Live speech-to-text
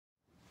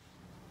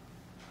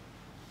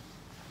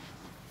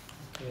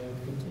Good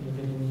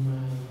evening,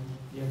 my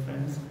dear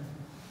friends.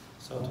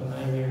 So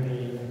tonight will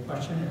be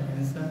question and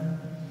answer.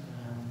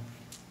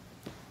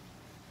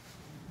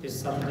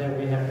 This Saturday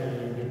we have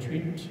a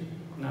retreat.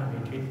 Not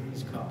retreat,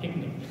 it's called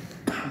picnic.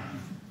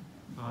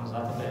 On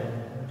Saturday,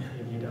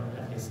 if you don't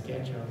have a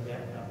schedule, we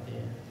have up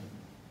there.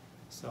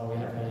 So we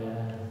have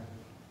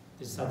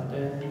this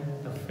Saturday,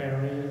 the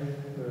ferry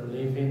will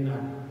leave in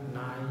at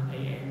 9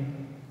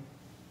 a.m.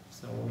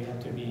 So we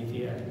have to be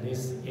here at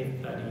least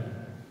 8:30,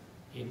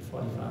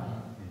 8:45.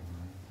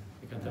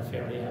 Because the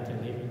ferry has to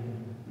leave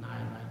in 9,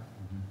 right?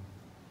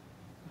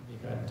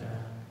 Because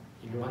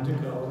if you want to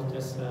go,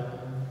 just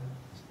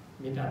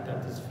meet up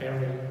at this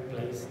ferry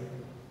place,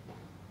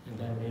 and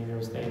then we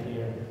will stay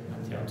here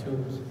until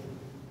 2.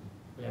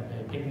 We have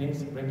a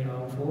picnic, bring your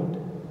own food.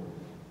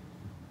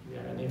 If you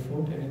have any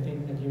food,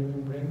 anything that you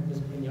bring,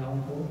 just bring your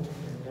own food.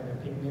 And we have a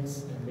picnic,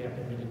 and we have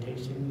a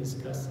meditation,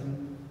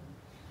 discussing,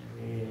 and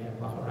we have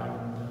walk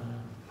around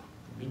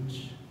the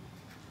beach.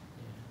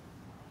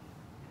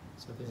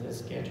 So this is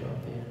a schedule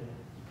up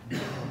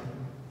there.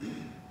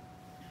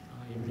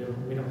 If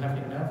we don't have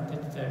enough,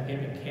 just get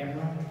a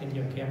camera, get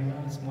your camera,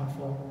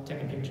 smartphone,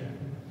 take a picture.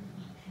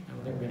 I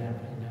don't think we have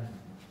enough.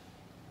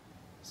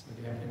 So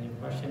do you have any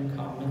question,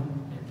 comment,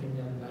 anything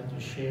that you'd like to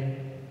share?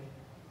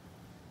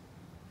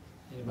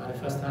 Anybody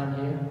first time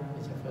here?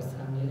 It's your first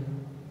time here?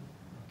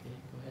 Okay,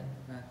 go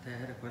ahead. I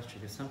had a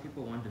question. If some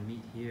people want to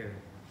meet here,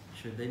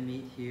 should they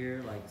meet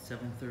here like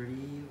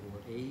 7:30 or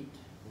 8?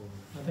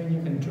 I think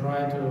you can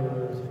drive to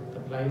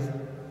the place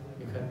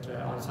because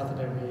on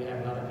Saturday we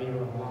have a lot of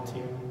people who want to.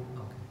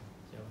 Okay.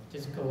 So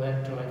just go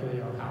ahead, drive to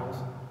your house.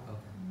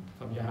 Okay.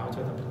 From your house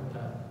to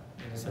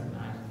the innocent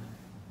island,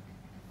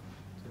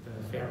 to the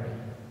ferry.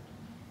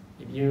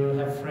 If you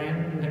have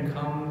friends, you can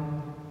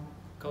come,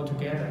 go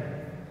together,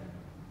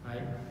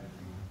 right?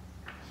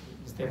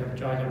 Instead of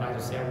driving by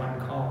yourself one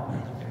car,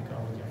 you can go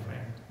with your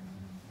friend.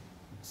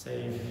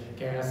 Save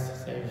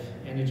gas, save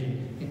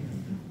energy.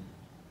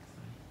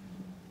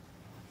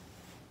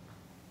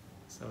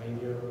 So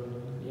if you,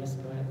 yes,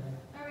 go ahead.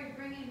 Are we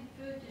bringing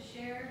food to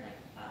share,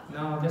 like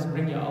No, just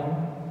bring your own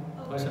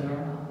personal.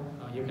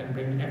 You can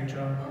bring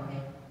extra.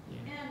 Okay.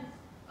 Yeah. And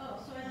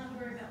so I don't have to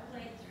worry about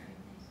plates or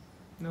anything.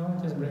 No,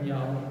 just bring your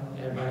own.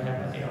 Everybody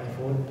have their own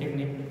food,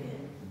 picnic.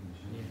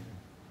 Yeah.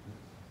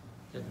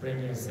 Just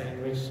bring your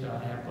sandwich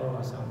or apple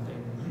or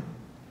something.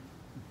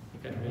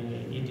 Because we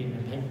eat in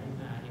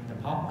the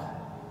park.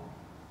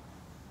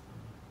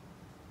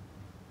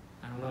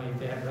 I don't know if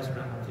they have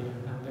restaurant out there.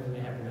 I don't think we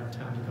have enough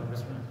time to go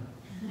restaurant.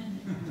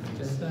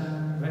 Just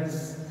very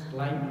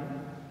light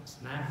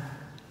snack,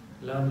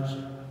 lunch.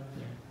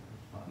 Yeah.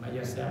 Buy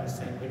yourself a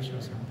sandwich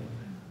or something.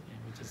 Yeah,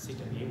 we just sit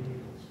and eat.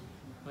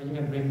 Or you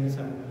can bring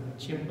some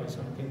chip or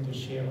something to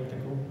share with the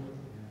group.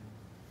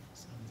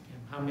 So,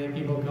 how many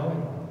people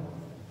going?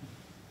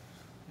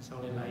 It's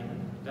only like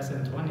less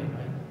than 20,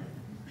 right?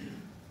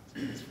 So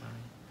it's fine.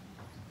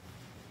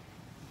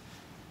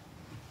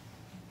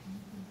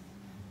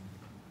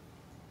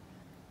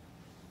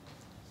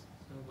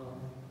 So about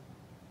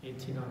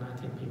 18 or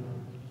 19 people.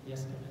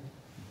 Yes, go ahead.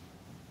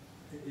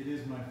 It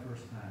is my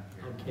first time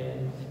here. Okay,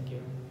 thank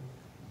you.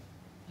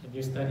 Have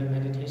you studied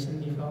meditation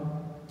before?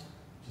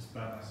 Just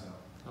by myself.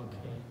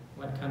 Okay.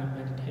 What kind of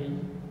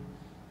meditation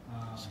Um,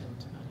 are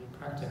you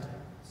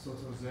practicing?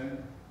 Soto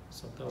Zen.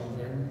 Soto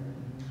Zen.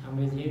 How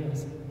many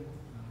years?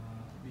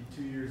 Be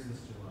 2 years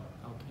this July.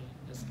 Okay,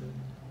 that's good.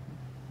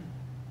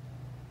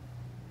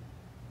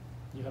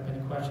 You have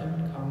any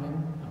question,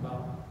 comment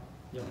about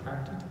your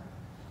practice?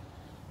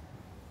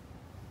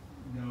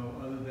 No,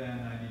 other than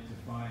I need to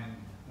find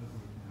a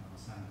group now,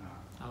 Sanha.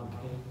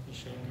 Okay,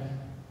 Vishenka.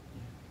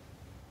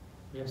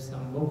 We have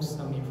some books,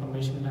 some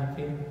information back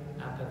there.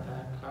 After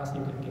that class,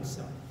 you can get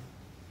some.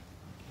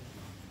 Okay.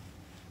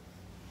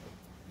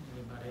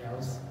 Anybody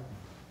else?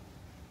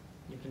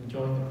 You can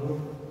join the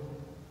group.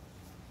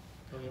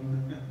 Go in,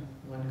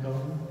 you want to go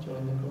in,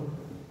 join the group.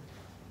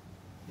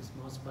 It's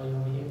most by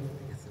over here.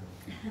 Yes, sir.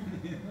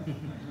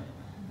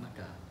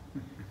 Maka.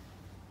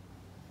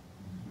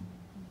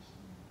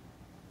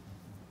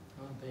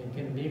 Oh, they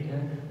get big, huh?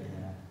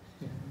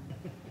 Yeah.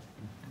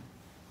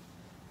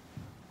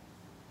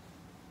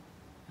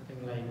 I think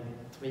like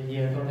 3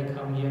 years ago they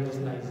come here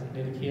just like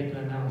little kid,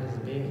 and now this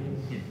big.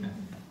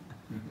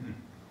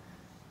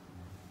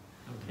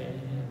 Okay,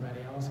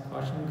 anybody else?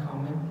 Question,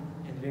 comment?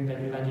 Anything that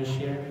you'd like to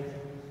share?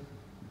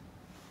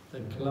 The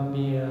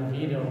Columbia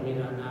video we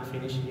are not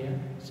finished yet,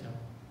 so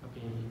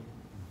maybe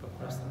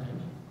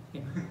procrastinate.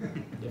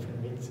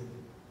 Different weeks.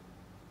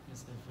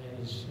 It's a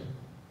finish.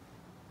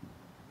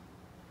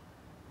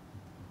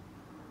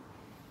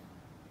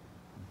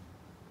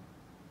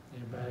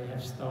 Anybody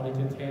have story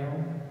to tell,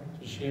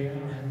 to share,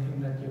 or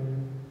anything that you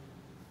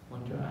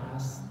want to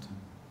ask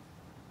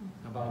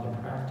about your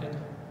practice?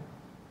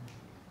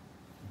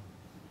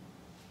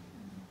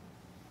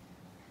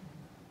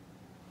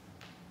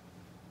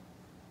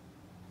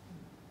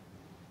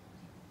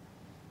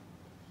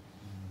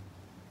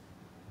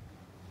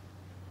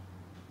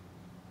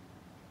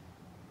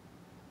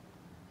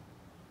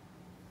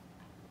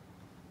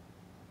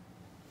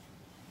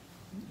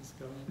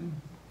 Go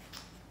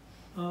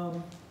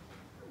ahead.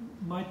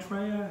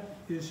 Maitreya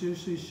is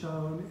usually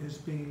shown as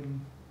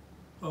being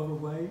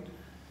overweight,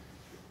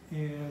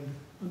 and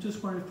I'm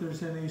just wondering if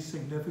there's any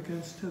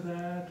significance to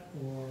that,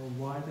 or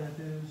why that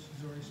is.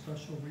 Is there any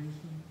special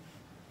reason?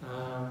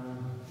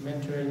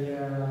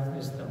 Maitreya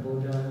is the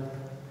Buddha,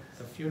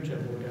 the future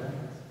Buddha.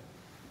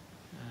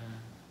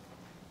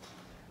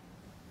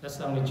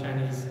 That's only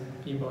Chinese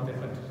people that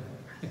got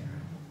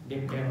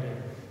big belly.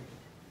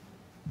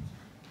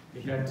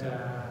 Because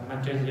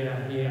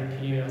Maitreya, he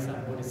appears as a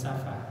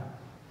Bodhisattva,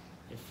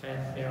 a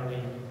fat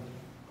belly.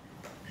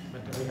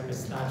 But we have a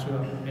statue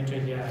of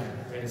Maitreya,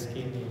 very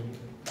skinny.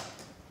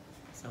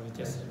 So we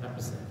just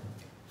represent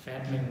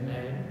fat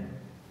men.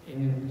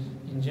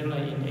 In general,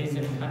 in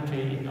Asian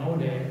country, in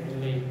old days,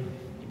 really,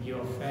 if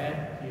you're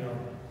fat,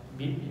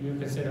 you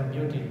consider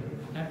beauty,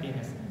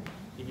 happiness.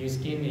 If you're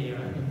skinny,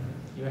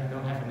 you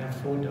don't have enough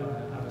food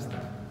or other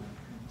stuff.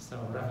 So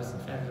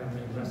represent fat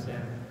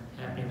represent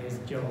happiness,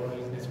 joy.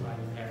 That's why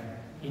you have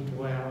eat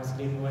well,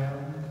 sleep well.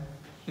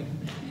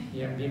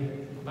 You have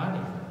big body.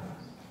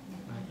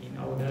 In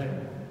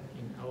older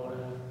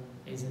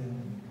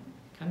Asian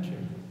country,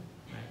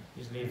 right?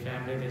 Usually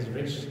family that is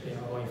rich, they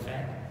are always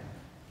fat,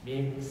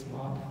 big,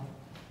 small.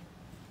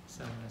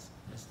 So that's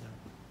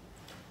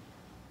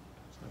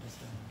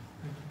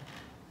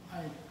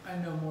I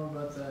know more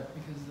about that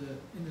because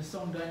in the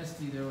Song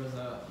Dynasty there was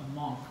a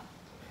monk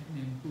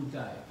named Hu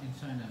Dai in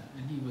China,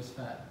 and he was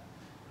fat,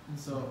 and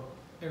so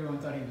everyone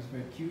thought he was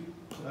very cute.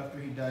 So after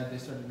he died, they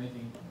started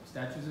making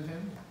statues of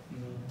him,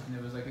 and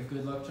it was like a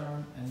good luck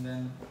charm. And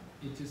then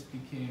it just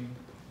became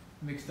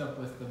mixed up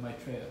with the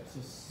Maitreya.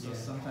 So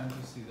sometimes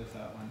you see the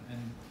fat one,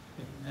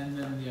 and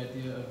then the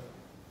idea of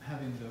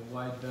having the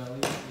wide belly,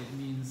 it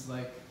means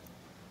like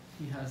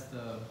he has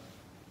the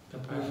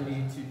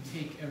ability to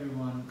take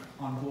everyone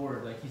on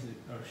board, like he's a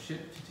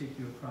ship to take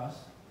you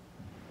across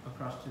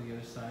to the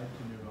other side,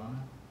 to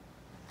nirvana.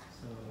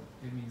 So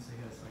it means he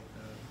has like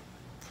the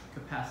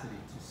capacity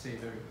to save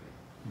everybody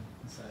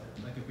inside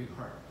it, like a big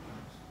heart.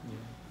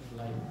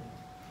 Yeah, like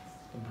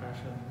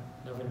compassion,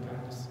 loving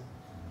kindness.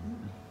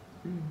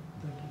 Thank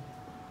you.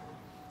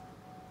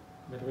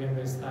 But we have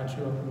a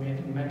statue of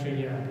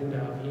Maitreya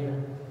Buddha up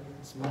here,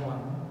 small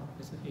one.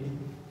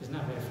 It's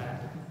not very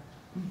fat.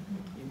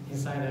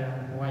 Inside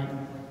a white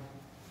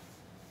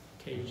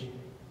cage.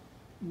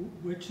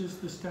 Which is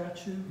the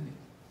statue? In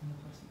the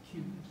plastic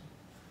cube.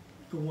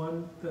 The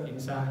one that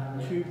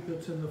Inside, cube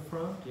that's in the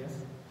front?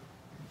 Yes,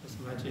 it's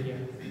Maitreya.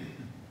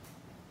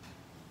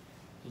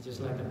 He's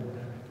just like the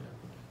Buddha.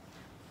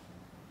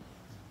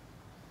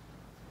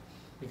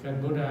 Because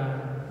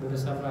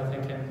Bodhisattva,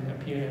 they can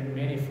appear in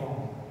many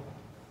forms.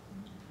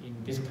 In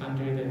this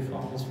country, they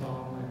form this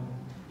form, and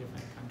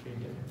different country,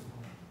 different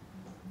form.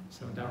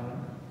 So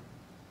don't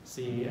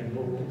see a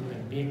book with a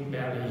big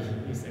belly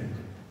is a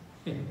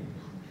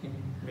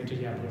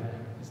Maitreya Buddha.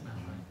 It's not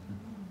right.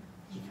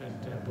 Because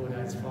Buddha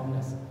is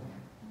formless.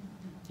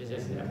 It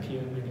just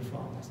appear in many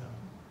forms. So.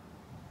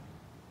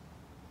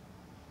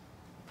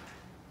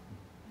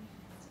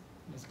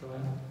 Let's go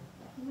on.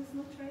 Who is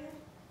Maitreya?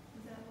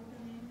 Is that what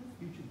the name is?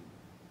 Future.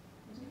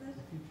 What is that?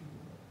 Future.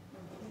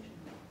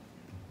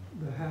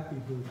 The happy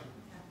Buddha.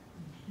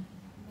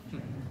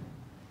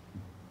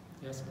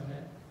 Yes, go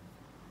ahead.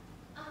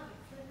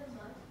 For the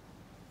monk,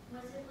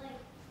 was it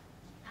like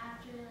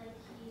after like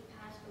he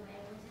passed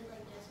away? Was it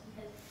like just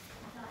because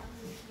he thought he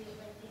was cute,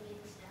 like they made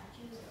the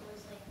statues, or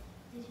was like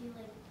did he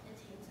like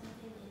attain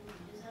something in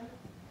Buddhism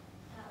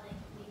that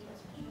like made him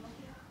special? What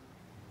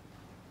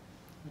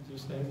did you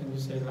say? Can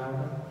you say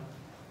louder?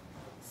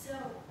 So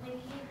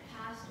when he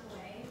passed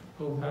away,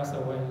 Who passed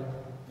away?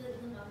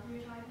 the monk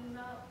we were talking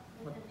about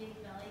with the big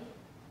belly.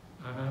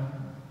 I don't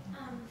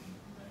remember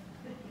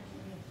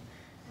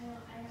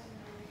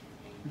his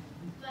name,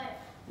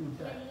 but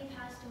when he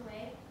passed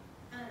away,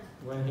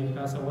 When he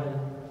passed away?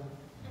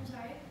 I'm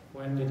sorry.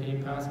 When did he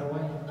pass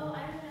away? Oh,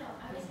 I don't know.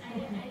 I didn't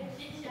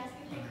finish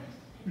asking my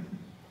question.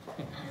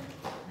 I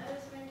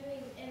was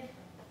wondering if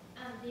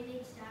they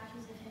made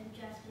statues of him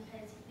just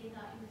because they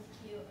thought he was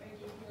cute, or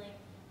did he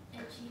like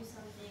achieve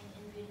something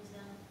in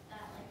Buddhism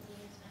that like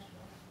made him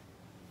special?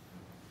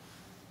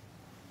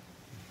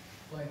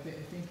 Well, I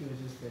think it was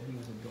just that he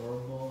was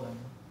adorable and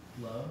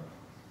loved,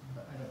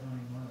 but I don't know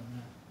any more than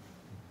that.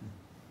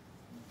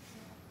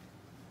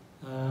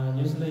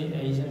 Usually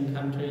Asian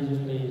countries,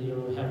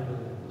 you have a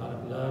lot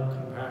of love,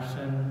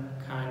 compassion,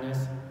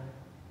 kindness.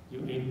 You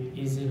eat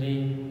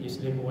easily, you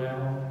sleep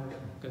well,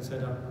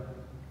 consider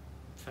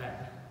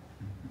fat.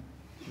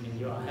 I mean,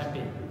 you are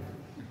happy.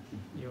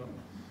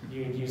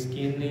 You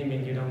skinny, I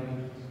mean, you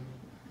don't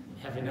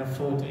have enough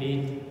food to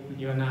eat,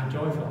 you are not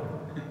joyful.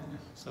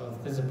 So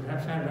this is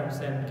fat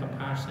represent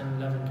compassion,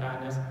 love and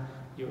kindness.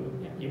 You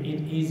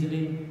eat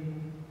easily,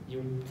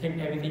 you take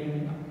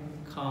everything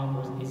calm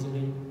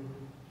easily.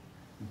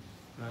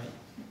 Right?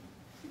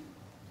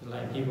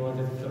 Like people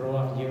that throw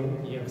up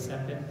you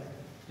accept it.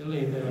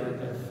 Usually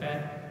the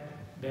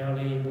fat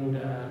belly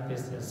Buddha,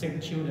 there's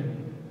 6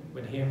 children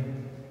with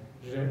him,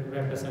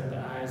 represent the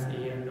eyes,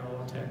 ear,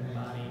 nose, and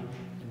body,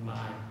 and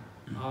mind.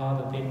 all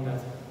the things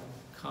that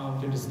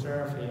come to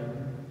disturb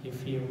him, he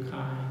feel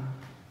kind,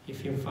 he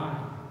feel fine.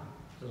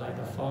 Like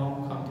the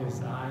form come to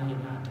his eye, he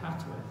not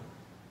attached to it.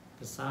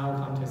 The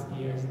sound come to his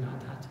ears,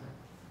 not attached to it.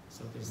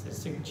 So this the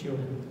sick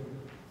children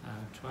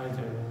try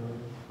to,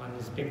 when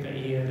you speak the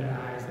ear, the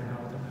eyes, and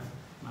all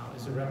the mouth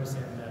is to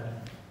represent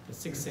the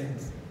sixth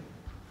sense.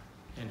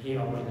 And he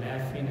always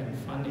laughing and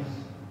funny,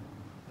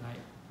 right?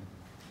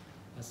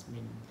 That's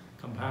mean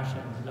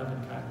compassion, love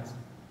and kindness.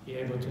 He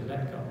able to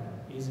let go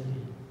easily.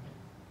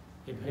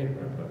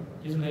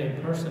 Usually a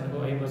person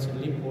who is able to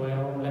live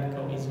well, let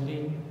go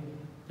easily,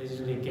 they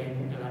usually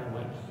gain a lot of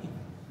weight.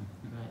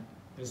 Right?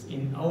 It's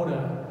in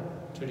older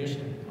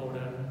tradition,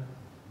 older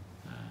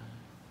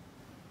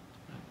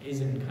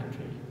Asian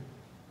country.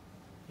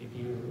 If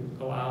you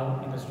go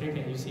out in the street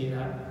and you see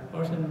that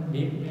person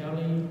big,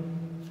 belly,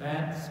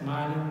 fat,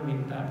 smiling,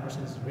 means that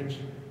person is rich.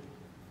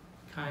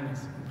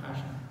 Kindness,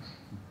 compassion.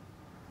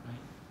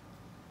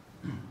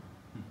 Right?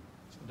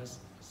 So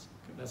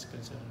that's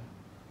concern.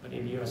 But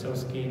if you are so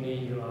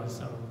skinny, you are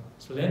so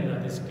slender,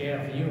 they scare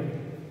of you.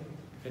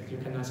 If you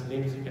cannot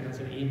sleep, you cannot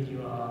eat,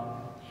 you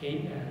are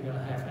hate, you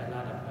have a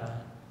lot of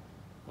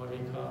what we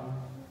call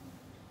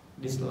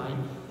dislike.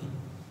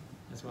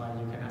 That's why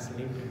you cannot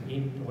sleep and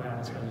eat well.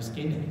 That's why you're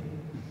skinny.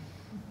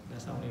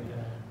 That's only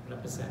the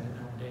represented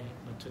nowadays.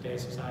 But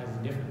today's society is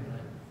different,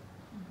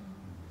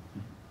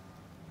 right?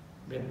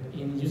 But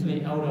in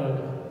usually older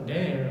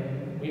day,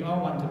 we all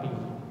want to be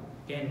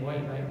gain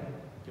weight, right?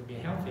 To be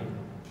healthy,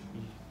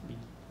 be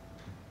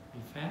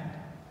fat.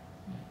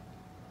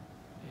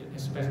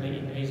 Especially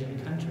in Asian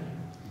country.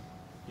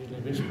 Usually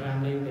rich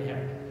family, they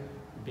have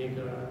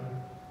bigger,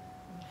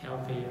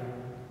 healthier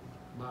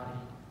body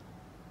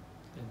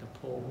than the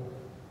poor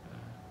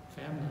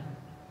family.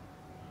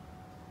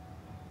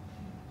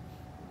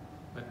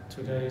 But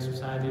today's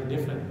society is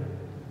different.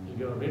 If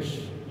you're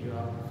rich, you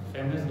are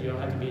famous, you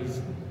have to be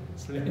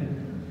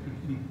slim.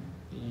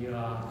 You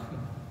are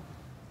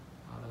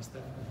all those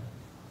stuff.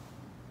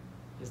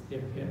 It's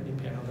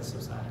depend on the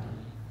society.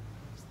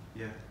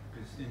 Yeah,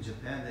 because in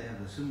Japan they have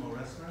the sumo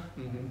wrestler.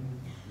 Mm-hmm.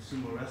 The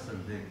sumo wrestler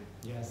big.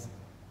 Yes.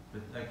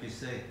 But like you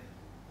say,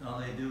 all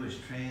they do is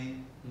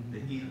train. Mm-hmm.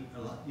 They eat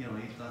a lot, eat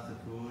lots of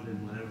food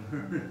and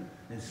whatever,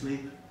 and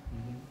sleep.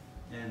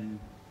 Mm-hmm. And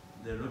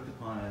they're looked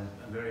upon as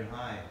very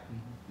high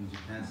Mm-hmm. in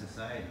Japan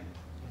society.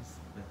 Yes.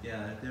 But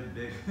yeah, they're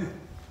big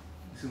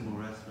sumo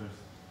wrestlers.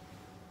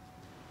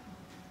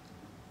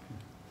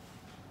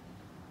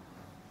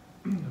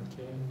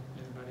 Okay.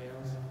 Anybody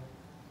else?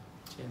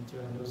 Change to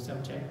a new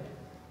subject.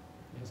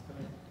 Yes, go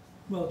ahead.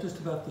 Well, just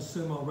about the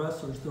sumo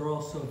wrestlers, they're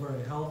also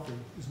very healthy,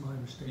 is my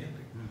understanding.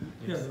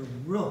 Mm-hmm. Yeah, Yes. they're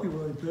really,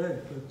 really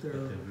big, but They're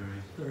they're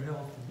very.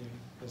 healthy. Yeah,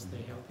 because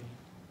stay healthy.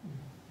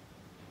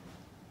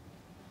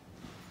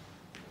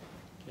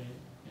 Okay.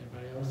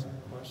 Anybody else?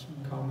 Question,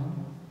 comment,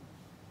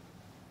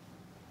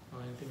 or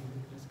anything?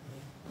 Yes,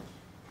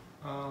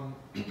 go ahead.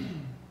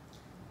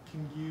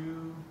 Can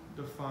you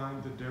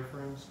define the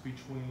difference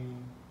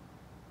between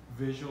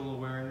visual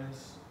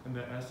awareness and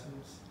the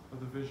essence of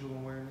the visual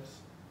awareness,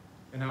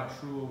 and how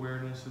true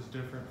awareness is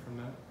different from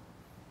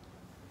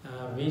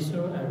that?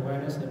 Visual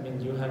awareness, I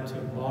mean you have to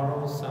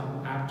borrow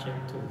some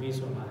object to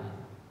visualize.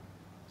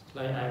 It's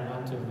like I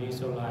want to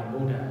visualize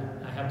Buddha.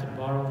 I have to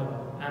borrow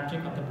the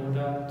object of the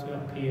Buddha to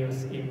appear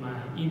in my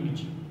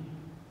image.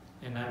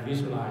 And I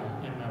visualize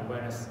in my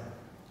awareness.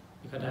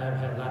 Because I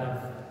have a lot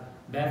of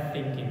bad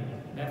thinking,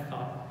 bad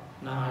thought.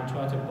 Now I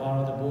try to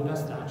borrow the Buddha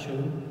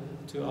statue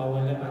to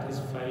always look at his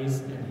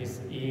face and his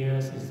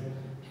ears, his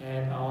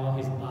head, all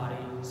his body,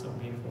 so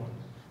beautiful.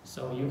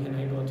 So you can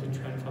able to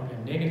transform your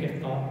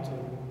negative thought to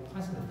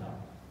positive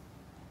thought,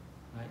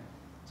 right?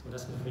 So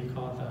that's what we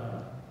call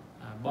the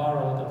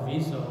borrow the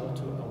visual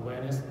to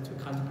awareness to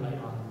contemplate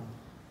on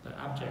the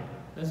object.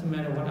 Doesn't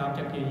matter what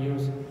object you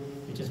use,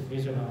 you just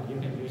visualize. You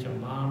can use your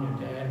mom,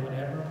 your dad,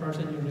 whatever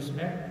person you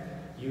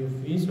respect, you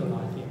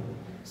visualize him.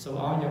 So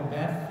all your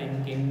bad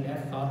thinking,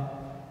 bad thought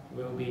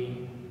will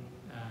be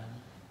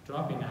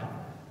dropping out.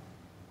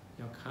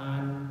 Your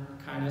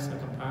kindness and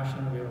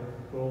compassion will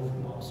grow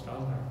more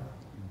stronger.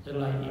 Just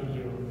like if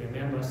you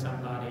remember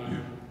somebody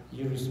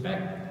you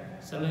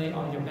respect, suddenly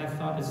all your bad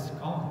thought is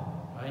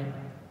gone, right?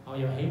 All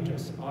your hatred,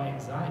 all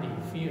anxiety,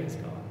 fear is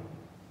gone.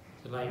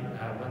 So like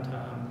one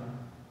time,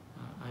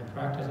 I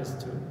practice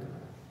is to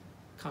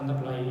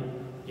contemplate.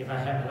 If I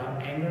have a lot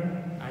of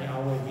anger, I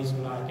always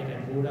visualize, get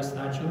a Buddha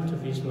statue to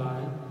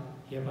visualize.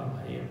 Here,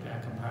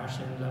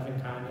 compassion, loving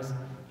kindness,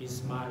 is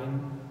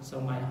smiling.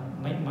 So my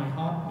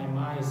heart, my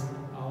mind is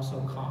also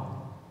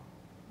calm.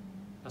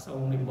 That's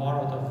only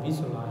borrow the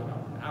visualize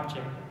of an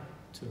object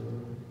to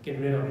get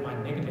rid of my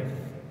negative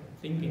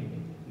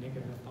thinking,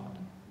 negative thought.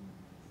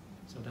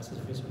 So that's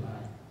the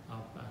visualize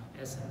of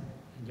essence.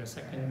 And your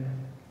second,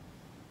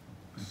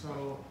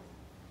 So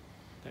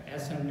the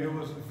essence. it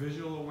was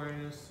visual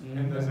awareness, Mm-hmm.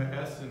 and then the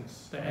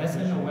essence. The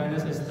essence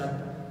awareness is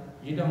that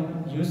you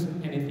don't use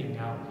anything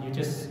out. You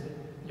just,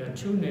 your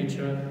true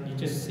nature, you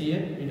just see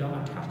it, you don't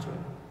attach to it.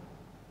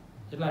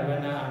 It's like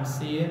when I'm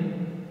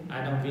seeing,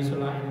 I don't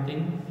visualize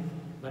anything.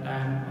 but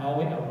I'm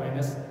always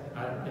awareness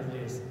as it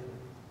is.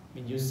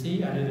 When you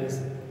see as it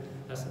is,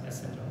 that's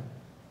essential.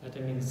 That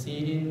means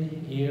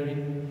seeing,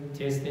 hearing,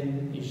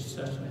 tasting is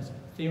suchness,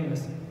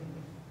 stillness.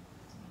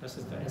 This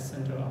is the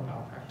essential of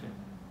our practice.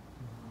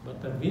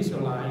 But the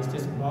visualize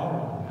is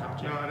borrowed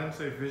object. No, I didn't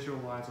say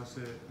visualize, I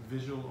said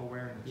visual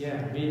awareness.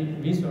 Yeah,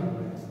 visual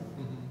awareness.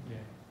 Mm-hmm. Yeah.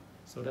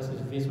 So this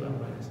is visual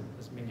awareness.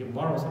 This means you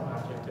borrow some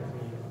object of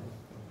visual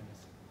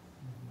awareness.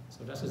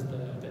 So this is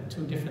the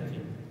two different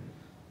things.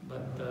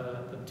 But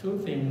the two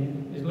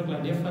things, it look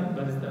like different,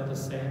 but it's still the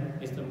same.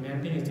 It's the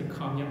main thing is to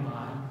calm your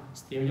mind,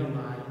 still your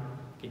mind,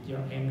 get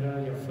your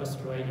anger, your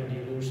frustration,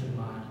 your delusion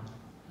mind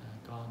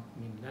gone. I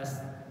mean,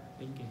 less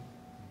thinking.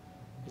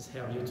 It's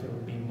help you to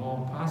be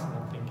more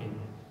positive thinking.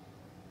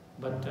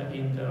 But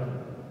in the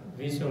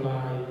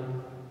visualize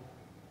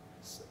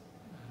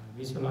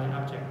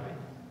object, right?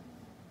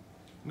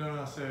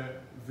 No, I said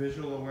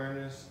visual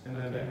awareness and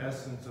then the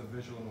essence of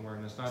visual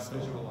awareness, not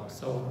visualize.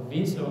 So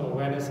visual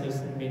awareness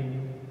is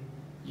mean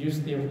you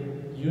still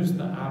use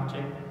the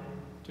object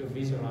to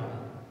visualize.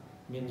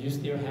 I mean you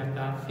still have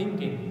that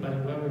thinking,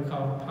 but what we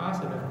call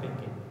positive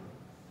thinking.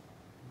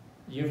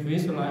 You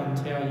visualize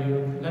until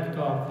you let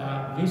go of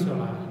that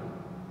visualize,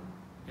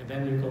 and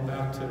then you go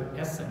back to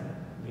essence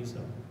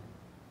visual.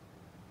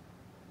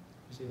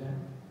 You see that?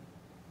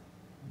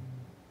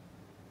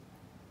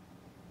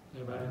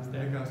 Everybody I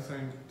understand? think I was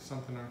saying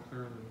something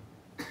unclearly.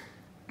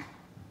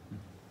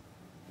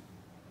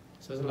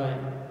 So it's like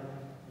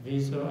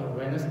visual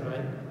awareness,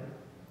 right?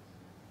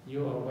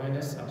 Your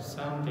awareness of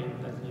something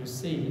that you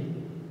see,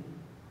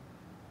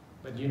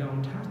 but you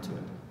don't touch to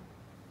it.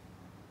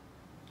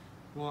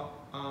 Well,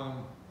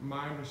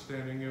 my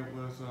understanding it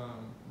was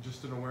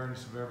just an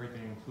awareness of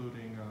everything,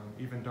 including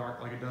even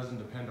dark, like it doesn't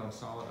depend on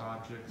solid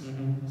objects,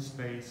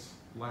 space,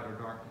 light or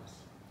darkness.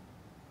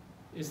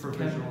 It's for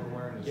visual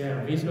awareness.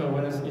 Yeah, visual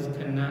awareness is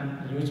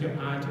cannot use your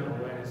eye to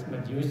awareness,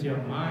 but use your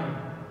mind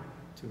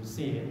to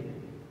see it.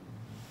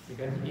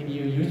 Because if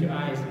you use your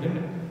eye, it's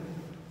limited.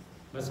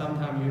 But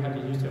sometimes you have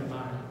to use your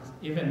mind.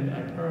 Even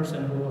a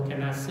person who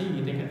cannot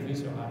see, they can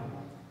visualize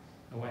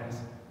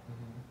awareness.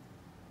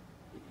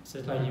 So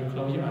it's like you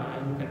close your eye,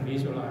 you can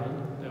visualize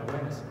the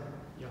awareness,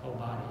 your whole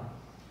body.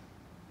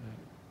 Right.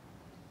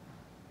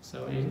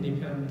 So it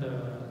depends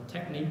the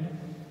technique,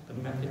 the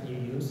method you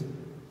use,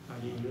 how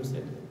you use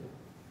it.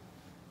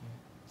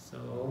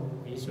 So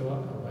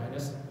visual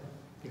awareness,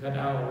 because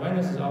our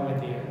awareness is always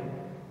there,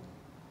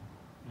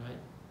 right?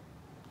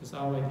 It's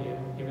always there,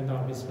 even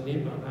though we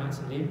sleep or not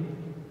sleep,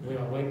 we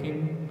are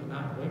waking or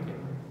not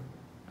waking,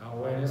 our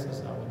awareness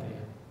is always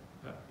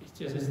there. It's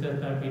just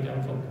that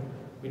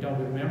we don't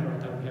remember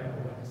that we have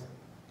awareness.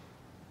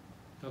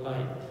 So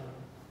like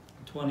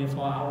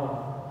 24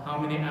 hours, how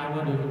many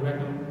hours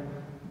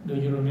do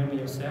you remember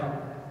yourself?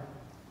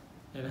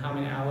 And how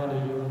many hours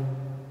do you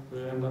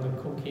remember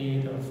the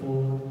cookie, the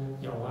food,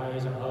 your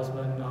wife, your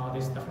husband, all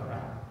this stuff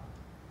around?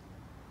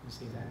 You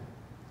see that?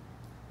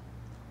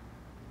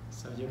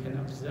 So you can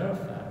observe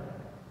that.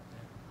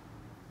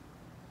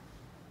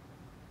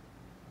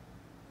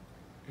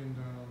 And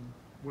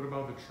what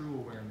about the true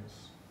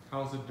awareness?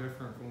 How is it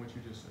different from what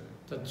you just said?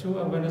 The true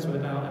awareness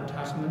without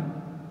attachment,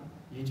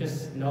 you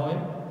just know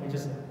it, you're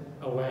just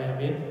aware of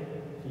it,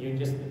 you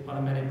just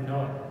automatically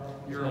know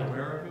it. You're like,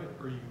 aware of it,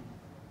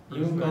 or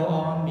you go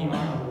on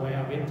beyond aware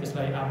of it, just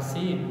like I'm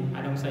seeing.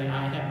 I don't say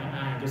I have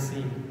my eye to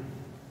see.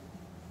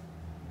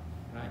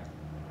 Right?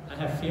 I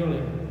have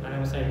feeling. I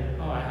don't say,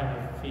 oh, I have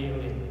a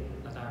feeling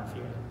that I'm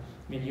feeling.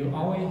 I mean, you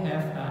always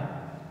have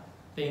that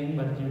thing,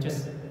 but you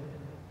just,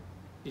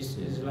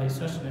 it's like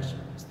suchness,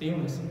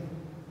 stillness,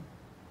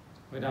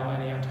 without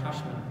any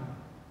attachment,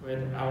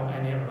 without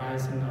any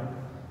arising of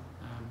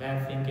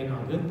bad thinking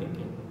or good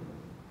thinking.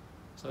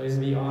 So it's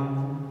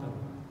beyond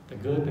the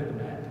good and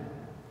the bad.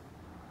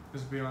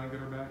 It's beyond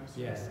good or bad?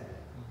 Yes,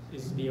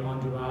 it's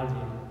beyond duality.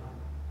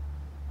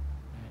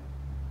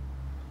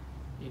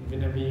 In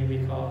Vietnamese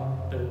we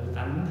call từ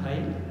tánh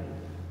thấy,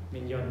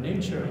 mean your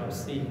nature of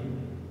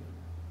seeing.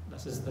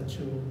 That is the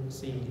true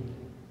seeing.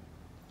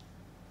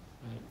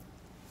 Right.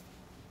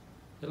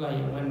 Just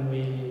like when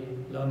we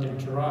learn to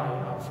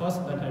drive, our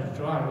first learn to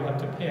drive, we have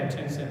to pay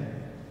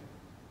attention.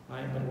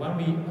 Right? But when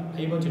we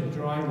are able to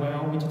drive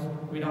well,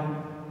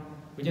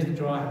 we just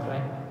drive,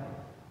 right?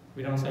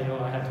 We don't say,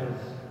 oh, I have to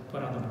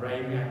put on the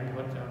brake, I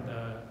put on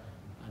the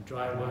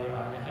driveway,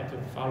 I have to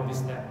follow this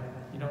step.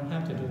 You don't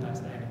have to do that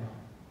anymore.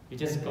 You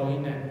just go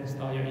in and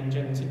start your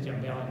engine, sit your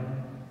belt,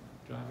 and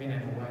drive in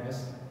and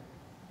awareness,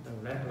 the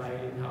red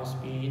light, how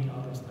speed,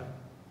 all those stuff.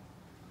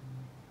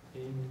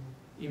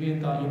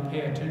 Even though you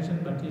pay attention,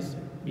 but it's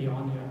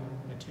beyond your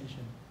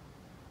attention.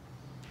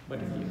 But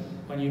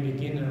when you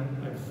begin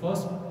a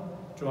first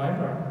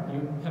driver,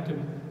 you have to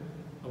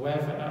aware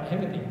of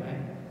everything, right?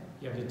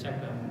 You have to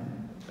check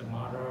the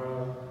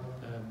motor,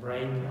 the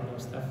brake, all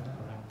those stuff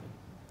around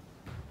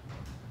it.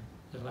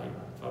 Just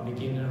like for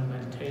beginner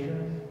meditator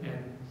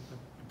and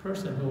a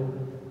person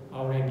who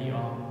already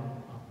on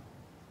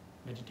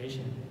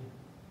meditation.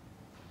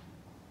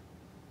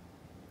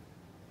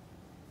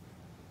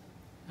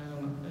 I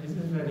don't know, it's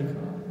very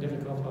cool.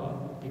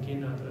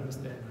 beginner to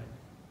understand, right?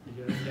 Do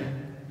you understand?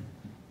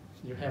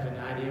 You have an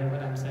idea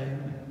what I'm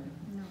saying?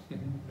 No.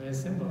 Very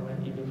simple, right?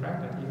 If you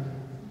practice, you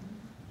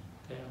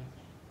tell.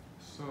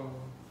 So,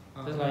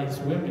 Just like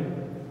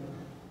swimming.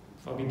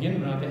 For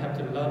beginner, they have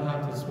to learn how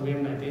to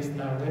swim like this,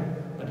 that way.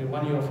 But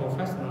when you're a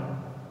professional,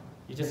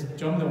 you just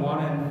jump the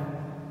water and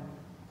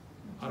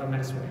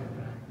automatically swim,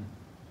 right?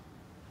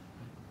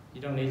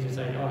 You don't need to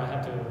say, oh, I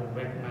have to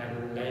break my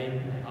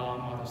leg, my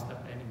arm, all that stuff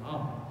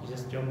anymore. You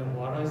just jump the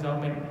water, it's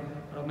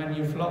automatically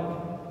you float.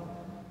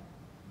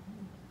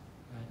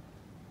 Right?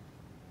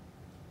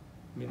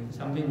 I mean,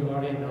 something you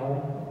already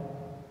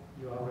know,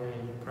 you already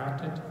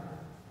practice,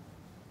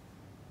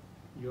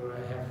 you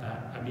already have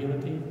that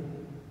ability,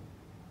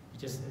 you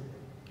just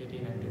get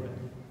in and do it.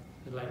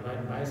 It's like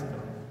riding bicycle.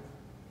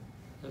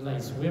 It's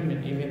like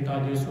swimming. Even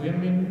though you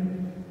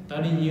swimming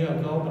 30 years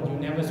ago, but you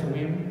never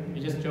swim,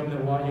 you just jump the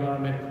water, you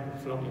automatically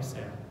float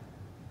yourself.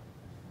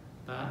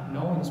 That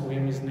knowing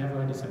swim is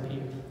never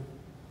disappear.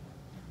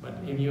 But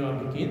if you are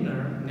a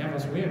beginner, never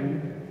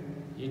swim,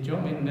 you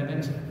jump in and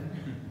then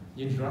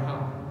you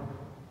drown,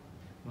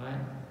 right?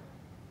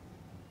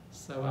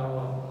 So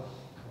our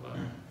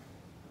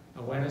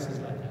awareness is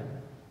like that.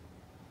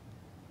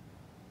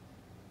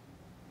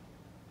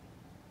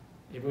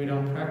 If we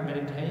don't practice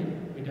meditate,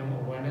 we don't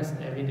awareness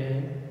every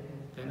day,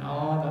 then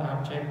all the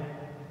object,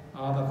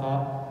 all the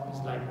thought is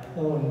like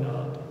pulled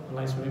out,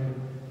 like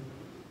swimming.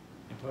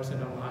 A person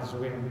don't know how to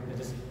swim, they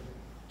just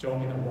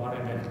jump in the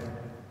water and then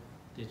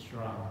they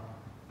drown.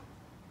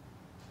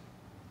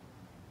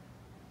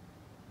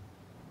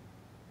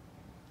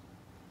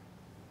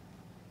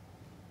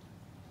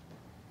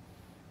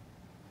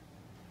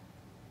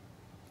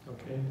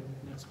 Okay,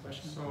 next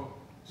question.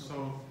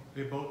 So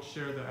they both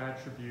share the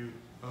attribute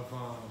of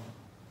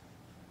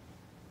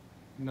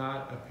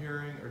not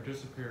appearing or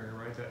disappearing,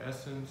 right? The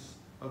essence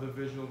of the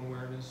visual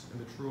awareness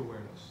and the true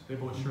awareness. They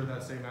both share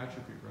that same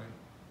attribute, right?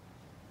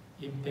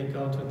 If they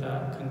go to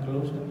the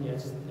conclusion,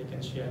 yes, they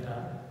can share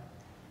that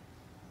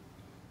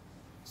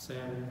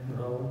same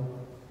role.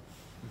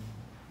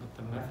 But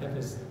the method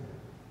is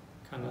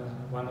kind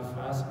of one is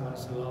fast, one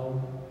is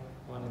slow,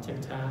 one is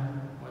take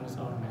time, one is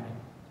automatic.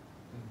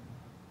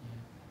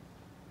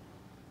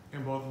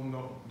 And both of them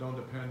don't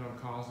depend on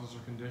causes or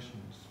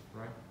conditions,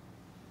 right?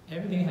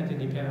 Everything has to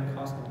depend on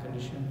cause and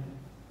condition.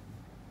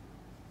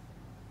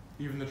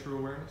 Even the true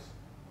awareness?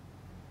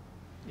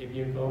 If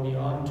you go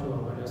beyond true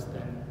awareness,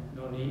 then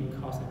no need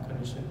cause and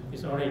condition.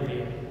 It's already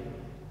there.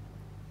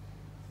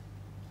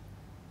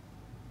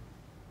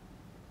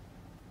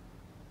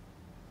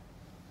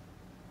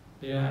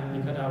 Yeah,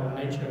 because our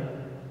nature,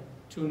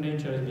 true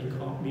nature is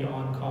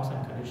beyond cause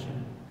and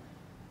condition.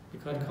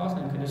 Because cause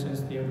and condition is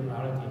still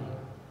duality.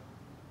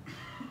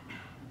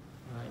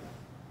 Right?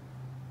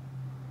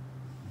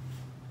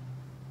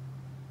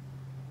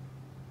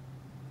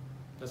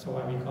 That's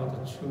why we call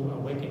the true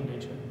awakened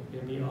nature.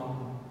 We're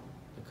beyond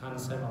the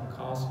concept of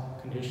cause,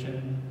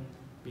 condition,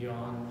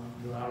 beyond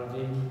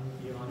duality,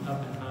 beyond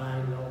up and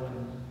high,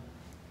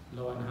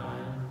 low and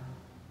high,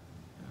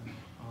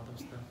 all those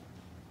stuff.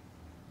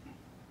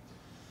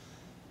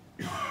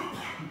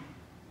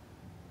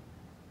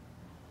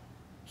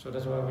 So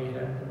that's why we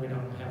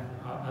don't have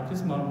at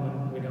this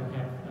moment we don't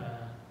have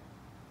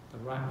the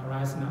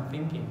horizon of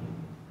thinking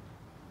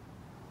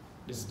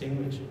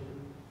distinguish.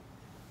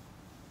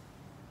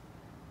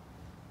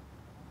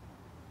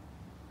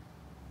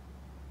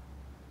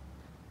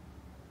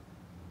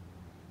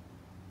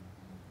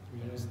 Do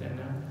you understand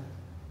now?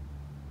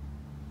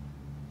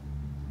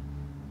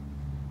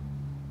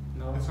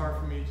 No. It's hard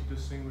for me to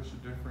distinguish the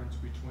difference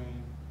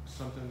between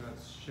something that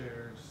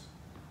shares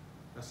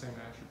the same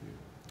attribute.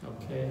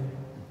 Okay.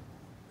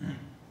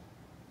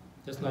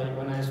 Just like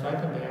when I strike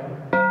a bell,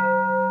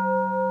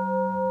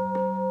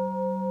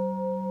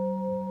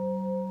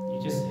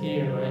 you just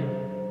hear, right?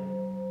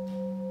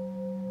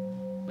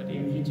 But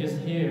if you just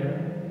hear,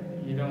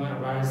 you don't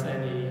arise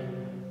any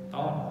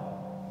thought.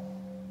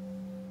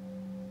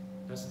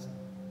 That's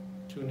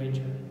true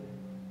nature.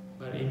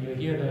 But if you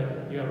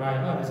hear you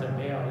arise, oh, there's a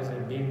bell, there's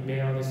a big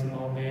bell, there's a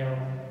small bell.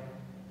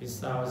 This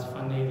sounds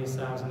funny, this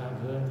sounds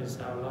not good, this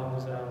sounds long,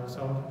 this sounds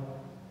so.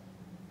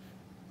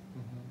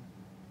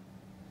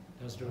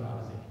 That's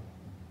duality.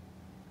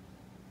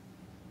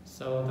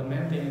 So the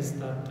main thing is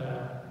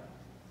that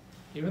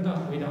even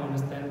though we don't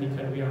understand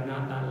because we are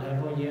not that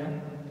level yet,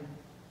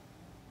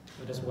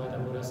 so that's why the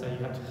Buddha said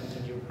you have to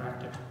continue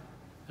practice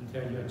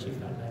until you achieve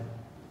that level.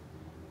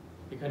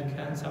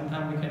 Because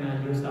sometimes we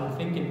cannot use our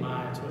thinking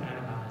mind to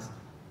analyze,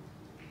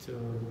 to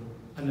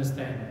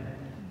understand.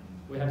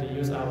 We have to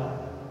use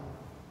our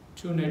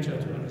true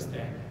nature to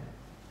understand.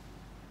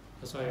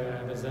 That's why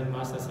the Zen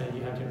master said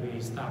you have to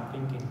really start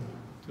thinking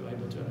to be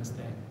able to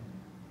understand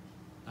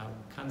our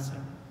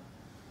concept.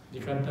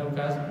 Because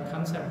those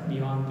concept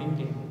beyond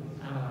thinking,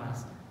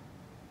 analyze.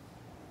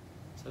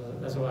 So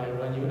that's why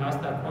when you ask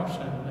that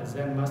question, the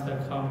Zen master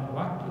come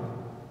walk you.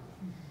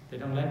 They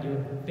don't let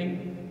you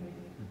think.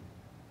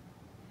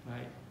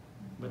 Right?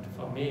 But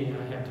for me,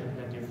 I have to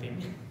let you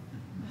think.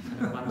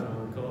 I don't want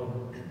to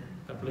go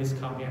completely police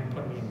come here and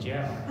put me in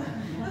jail.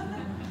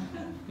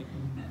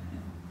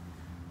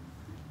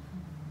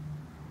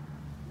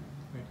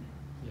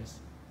 Yes.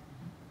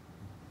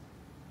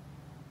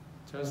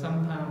 So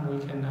sometimes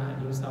we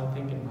cannot use our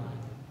thinking mind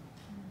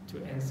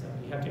to answer.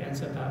 You have to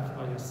answer that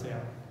for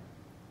yourself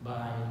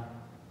by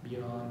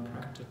your own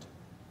practice,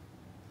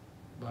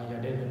 by your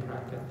daily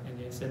practice, and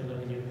then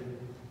suddenly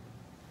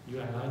you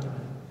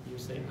enlightenment. You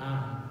say,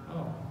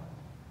 oh,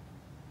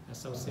 that's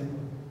so simple.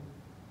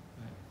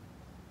 Right.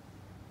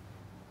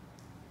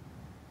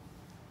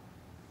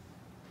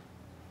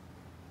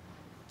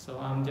 So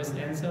I'm just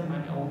answer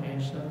my own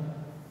answer.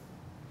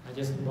 I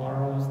just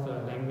borrow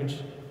the language,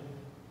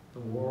 the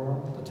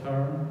word, the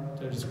term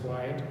to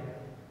describe it,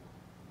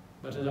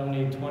 but it's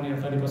only 20 or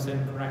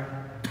 30%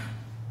 correct.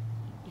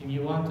 If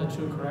you want the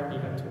true correct, you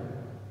have to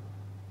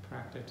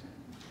practice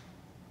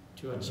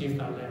to achieve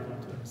that level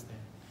to understand.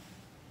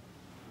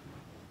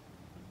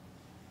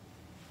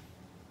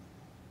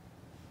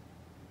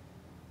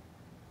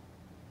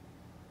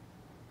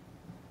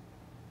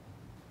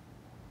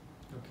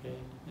 Okay,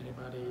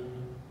 anybody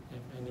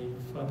have any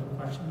further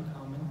question,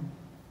 comment,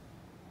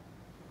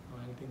 or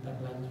anything that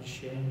you'd like to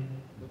share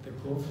with the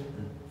group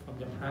from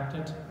the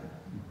practice?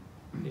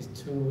 These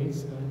 2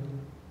 weeks,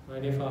 right?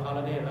 Ready for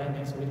holiday, right?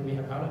 Next week we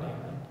have holiday,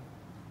 right?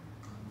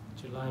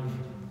 July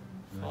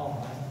 4,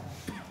 right?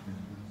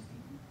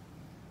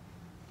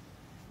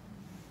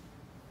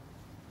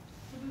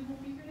 So we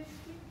won't be here next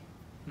week?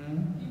 Hmm?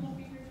 You won't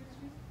be here next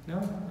week? No,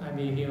 I'll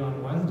be here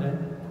on Wednesday.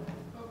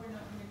 But we're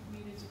not going to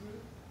meet as a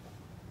group?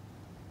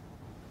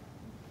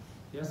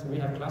 Yes, we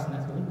have class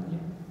next week, yeah.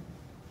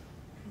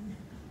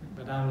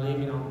 But I'm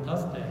leaving on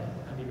Thursday.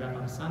 I'll be back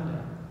on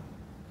Sunday.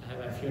 I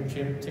have a field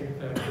trip, take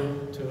the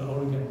group to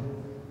Oregon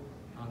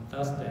on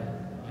Thursday.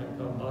 We have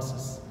go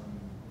buses.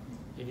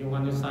 If you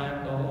want to sign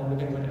up, go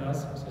Oregon with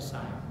us, just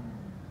sign.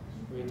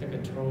 We take a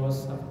tour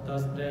of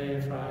Thursday,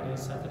 Friday,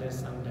 Saturday,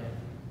 Sunday.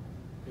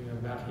 We will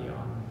back here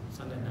on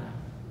Sunday night.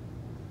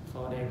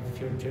 4-day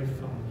field trip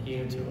from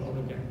here to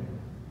Oregon,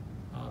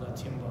 all the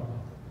timber,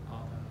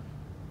 all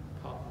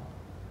the pop.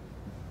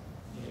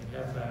 We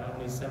have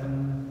only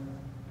 7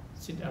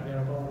 seats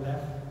available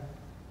left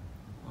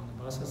on the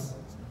buses.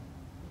 So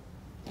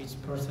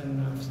each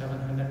person of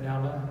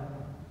 $700.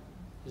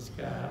 It's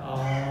got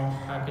all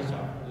package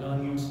of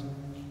lunch,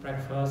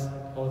 breakfast,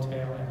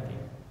 hotel,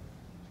 everything.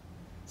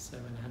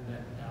 $700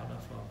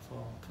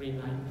 for 3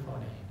 nights, 4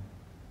 days.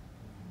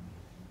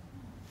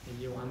 If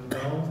you want to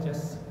go,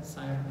 just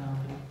sign up now.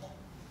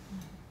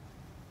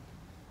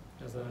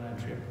 Just a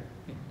trip.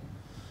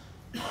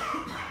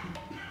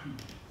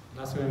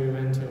 Last year we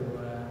went to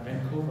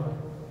Vancouver,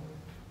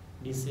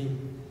 BC.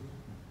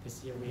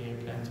 This year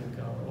we plan to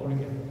go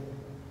Oregon.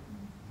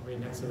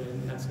 Next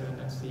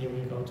year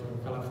we go to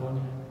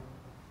California.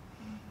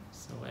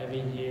 So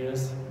every year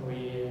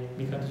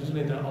because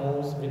usually the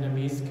old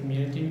Vietnamese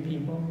community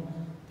people,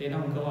 they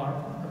don't go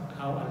out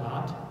a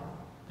lot.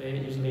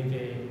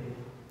 They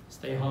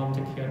stay home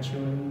to care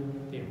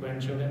children, their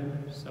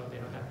grandchildren, so they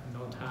don't have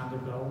no time to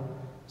go.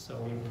 So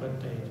we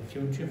put a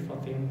field trip for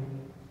them,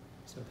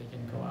 so they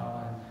can go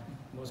out, and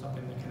most of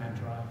them they cannot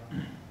drive.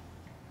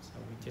 So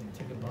we just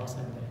take a bus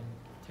and they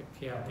take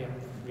care of them,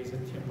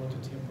 visit temple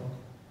to temple,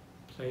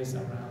 place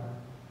around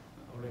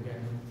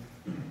Oregon,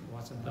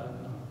 Washington,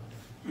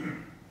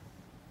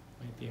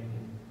 make them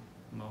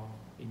more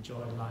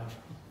enjoy life.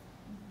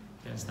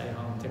 Then stay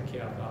home, take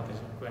care of all the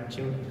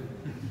grandchildren.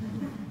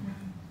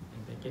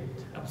 And they get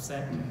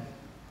upset,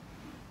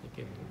 they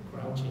get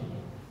grouchy.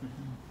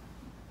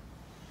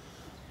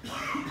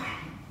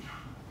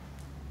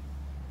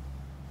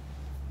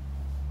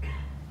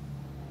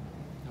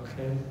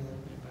 Okay,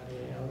 anybody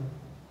else?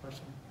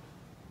 Question?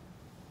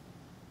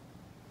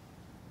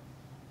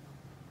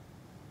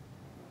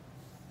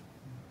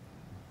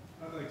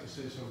 I'd like to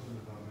say something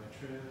about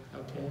Maitreya.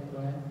 Okay, go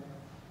ahead.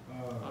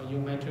 Are you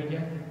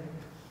Maitreya?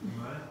 Am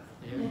I?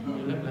 Yeah,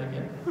 you look like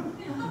it.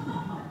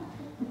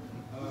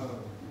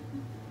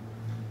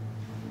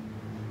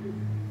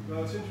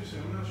 Well, it's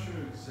interesting. I'm not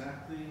sure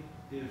exactly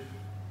if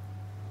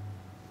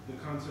the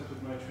concept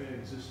of Maitreya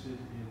existed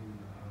in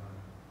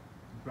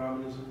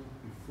Brahmanism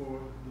before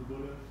the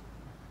Buddha,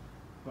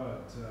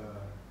 but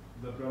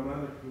the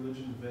Brahmanic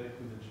religion, the Vedic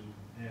religion,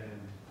 and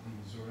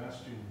the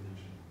Zoroastrian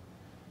religion,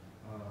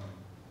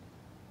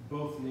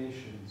 both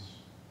nations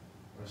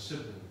are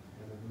sibling,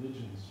 and the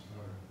religions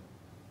are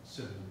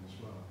sibling as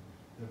well.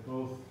 They're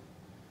both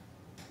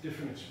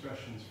different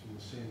expressions from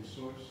the same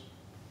source.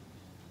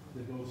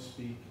 They both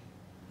speak,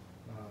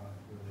 or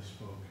they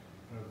spoke,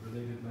 a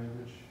related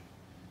language.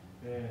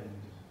 And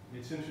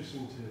it's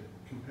interesting to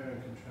compare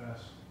and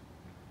contrast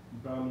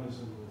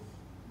Brahmanism with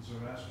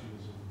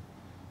Zoroastrianism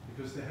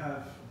because they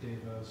have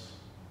devas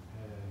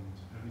and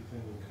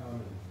everything in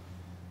common,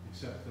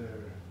 except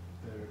their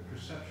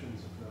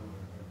perceptions of them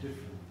are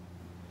different.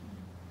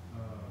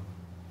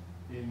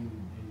 In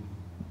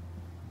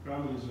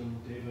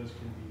Brahmanism, devas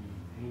can be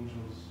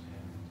angels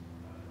and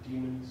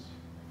demons,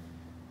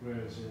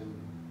 whereas in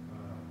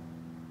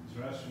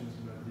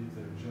Zoroastrianism, I believe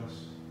they're just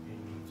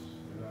angels,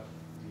 they're not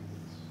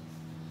demons.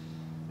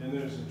 And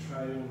there's a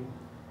triune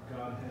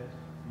Godhead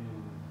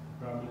in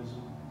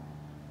Brahmanism.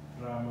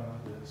 Brahma,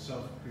 the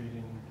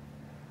self-creating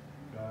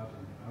God,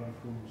 and out of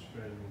whom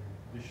sprang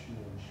Vishnu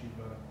and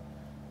Shiva,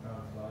 out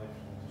of life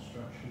and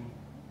destruction.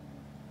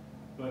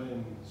 But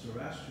in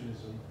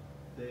Zoroastrianism,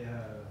 they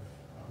have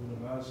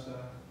Ahura Mazda,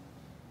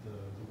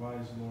 the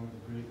wise Lord,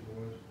 the great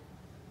Lord,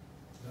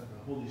 the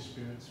Holy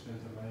Spirit,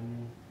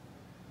 Spentamainu,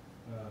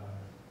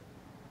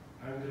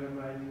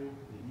 Angramainu,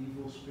 the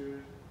evil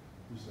spirit,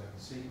 who's like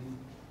Satan,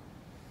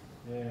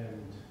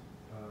 and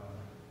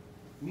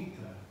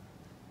Mitra.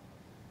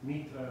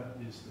 Mitra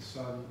is the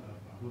son of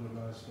Ahura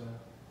Mazda.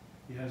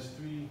 He has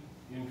 3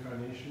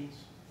 incarnations,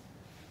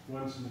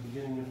 once in the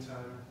beginning of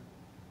time,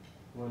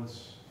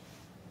 once,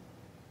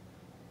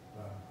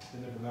 they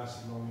never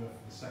lasted long enough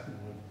for the second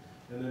one,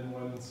 and then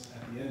once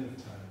at the end of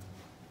time.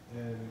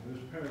 And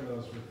there's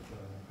parallels with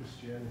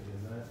Christianity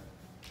in that.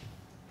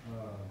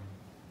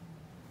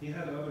 He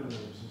had other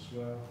names as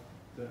well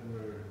that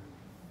were,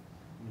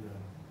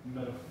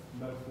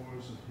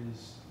 metaphors of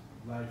his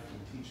life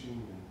and teaching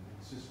and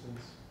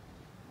existence.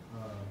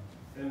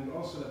 And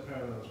also that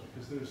parallels,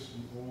 because there's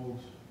some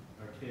old,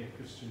 archaic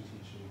Christian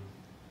teaching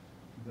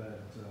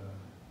that,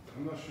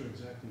 I'm not sure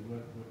exactly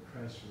what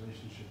Christ's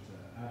relationship to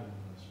Adam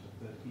was, but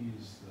that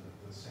he's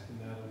the second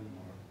Adam,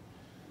 or,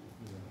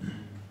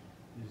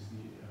 he is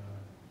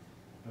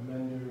the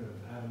amender of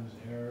Adam's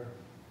error.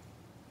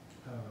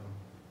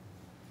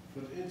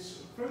 But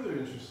it's a further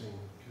interesting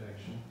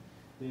connection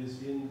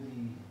is in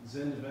the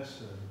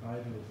Zend-Avesta, the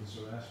Bible of the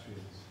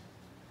Zoroastrians.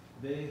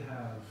 They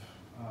have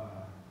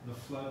the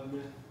flood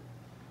myth,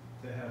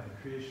 they have the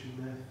creation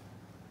myth,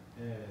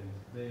 and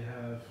they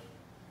have,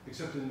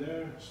 except in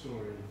their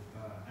story,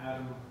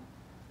 Adam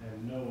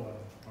and Noah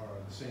are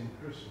the same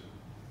person,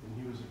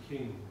 and he was a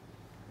king.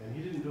 And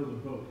he didn't build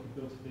a boat, he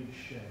built a big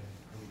shed,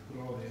 and he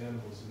put all the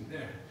animals in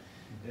there.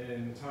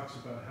 And it talks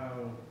about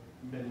how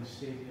many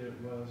stadia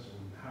it was,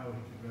 and how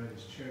he could ride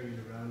his chariot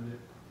around it.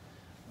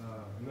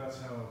 And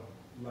that's how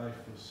life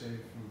was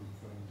saved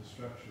from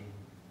destruction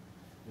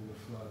in the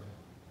flood.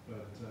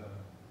 But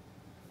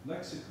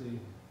lexically,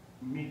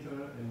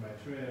 Mitra and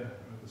Maitreya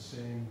are the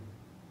same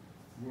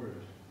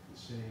word, the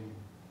same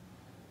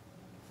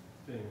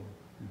thing.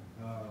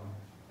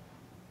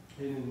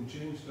 And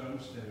James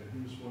Darmstadt, he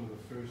was one of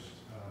the first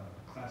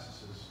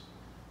classicists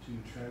to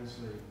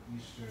translate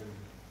Eastern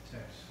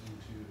texts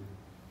into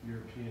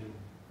European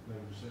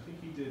languages. I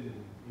think he did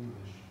in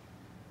English.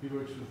 He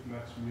works with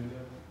Max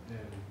Müller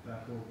and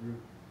that whole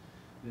group.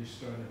 They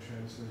started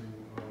translating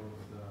all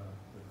of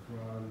the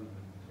Quran and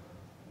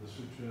the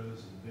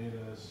Sutras and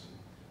Vedas.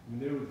 I mean,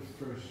 they were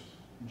the first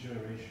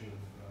generation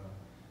of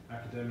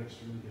academics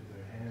to really get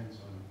their hands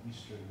on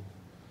Eastern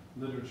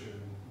literature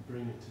and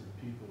bring it to the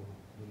people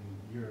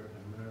in Europe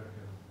and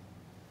America.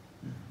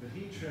 But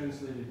he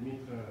translated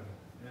Mitra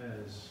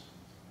as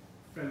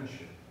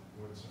friendship,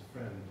 or it's a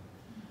friend.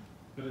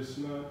 But it's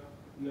not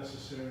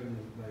necessarily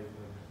like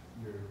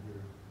your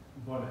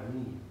bon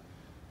ami,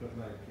 but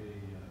like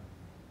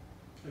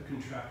a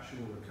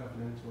contractual or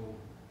covenantal,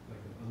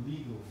 like a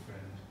legal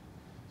friend,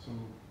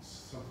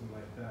 something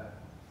like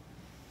that.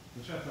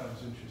 Which I thought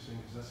was interesting,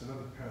 because that's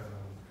another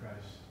parallel with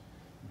Christ,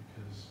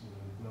 because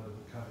the blood of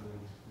the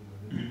covenant,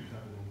 the new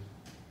covenant.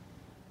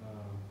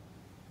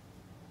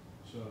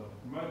 So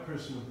my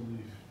personal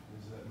belief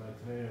is that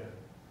Maitreya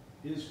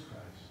is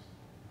Christ,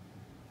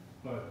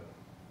 but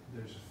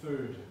there's a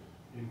third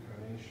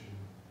incarnation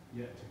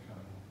yet to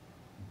come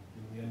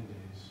in the end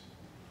days,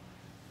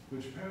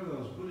 which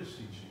parallels Buddhist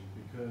teaching,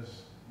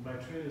 because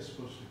Maitreya is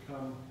supposed to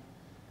come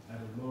at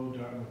a low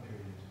Dharma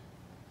period,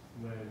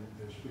 when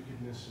there's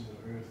wickedness in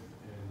the earth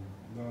and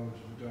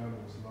knowledge of the Dharma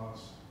is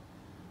lost,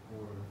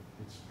 or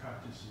its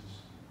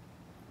practices,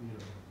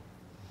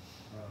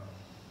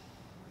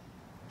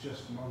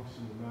 just monks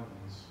in the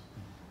mountains.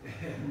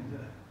 And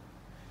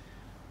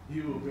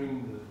he will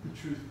bring the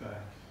truth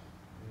back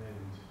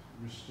and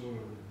restore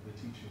the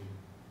teaching,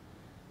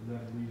 and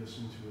that will lead us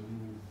into a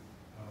new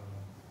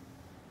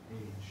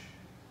age.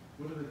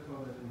 What do they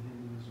call that in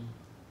Hinduism?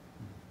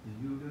 The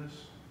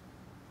yugas?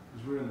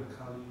 Because we're in the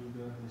Kali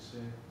Yuga, they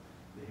say,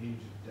 the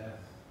age of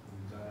death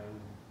and dying,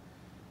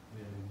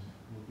 and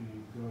we'll be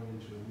going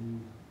into a new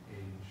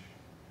age,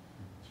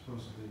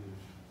 supposedly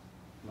of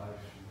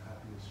life and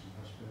happiness and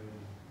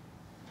prosperity,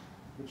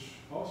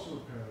 which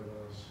also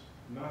parallels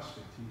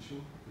Gnostic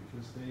teaching,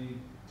 because they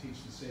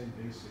teach the same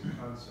basic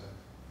concept,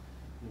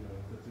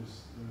 that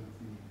there's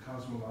the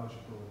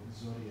cosmological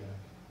zodiac,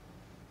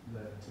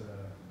 that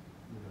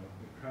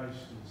that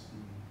Christ is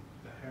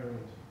the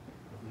herald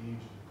of the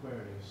age of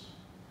Aquarius,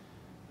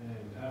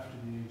 and after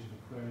the age of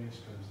Aquarius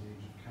comes the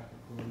age of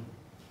Capricorn,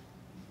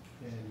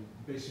 and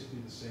basically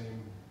the same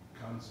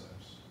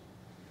concepts,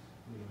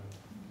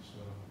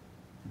 so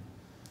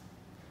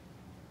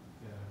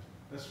yeah,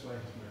 that's why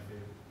he's my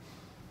favorite.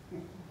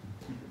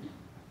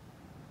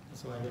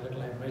 That's why you look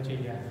like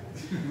Maitreya.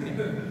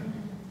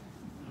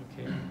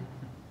 Okay.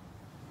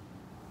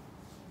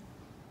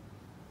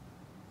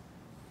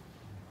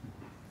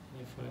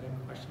 Any further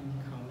question,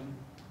 comment?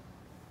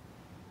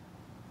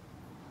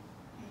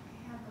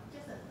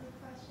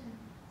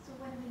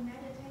 when we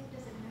meditate,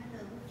 does it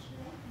matter which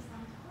leg is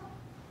on top?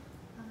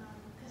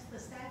 Because the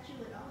statue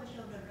would always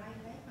show the right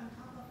leg on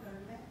top of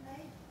the left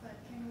leg, but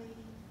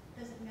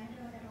does it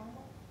matter at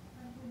all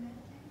when we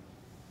meditate?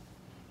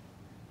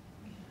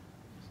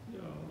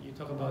 You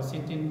talk about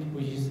sitting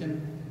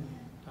position,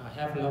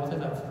 half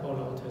lotus or full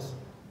lotus.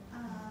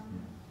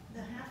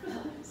 The half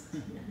lotus.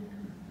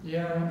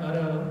 Yeah,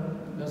 other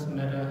doesn't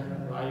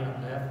matter right or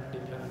left,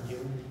 depend on you,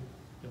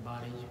 your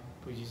body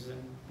position,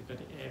 because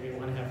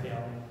everyone have their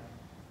own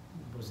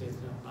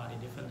position of body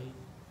differently.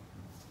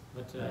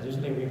 But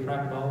usually we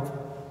practice both.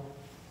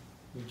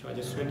 We try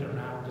to switch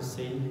around to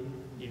see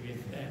if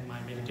my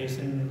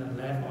meditation,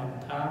 the left on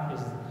top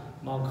is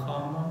more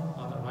calmer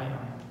or the right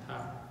on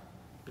top,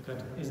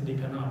 because it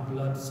depends on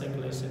blood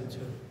circulation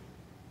too.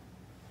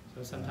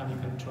 So sometimes you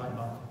can try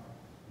both.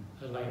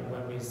 Like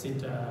when we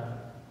sit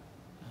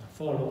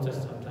full lotus,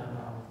 sometimes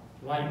our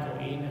right go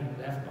in and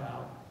left go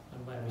out,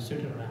 and when we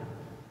switch around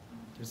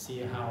to see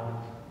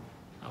how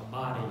our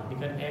body,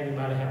 because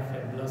everybody have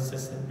their blood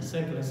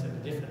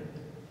circulation different.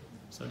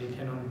 So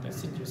depend on the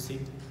sit you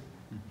sit.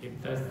 If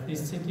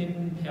this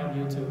sitting help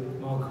you to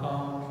more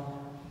calm,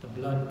 the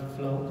blood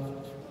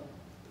flow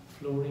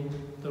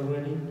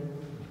thoroughly,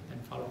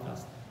 and follow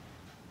faster.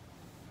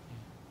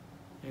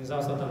 And it's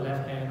also the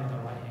left hand or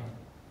the right hand.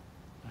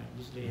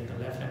 Usually the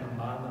left hand on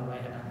bottom, the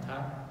right hand on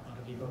top.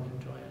 Other people can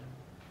try it,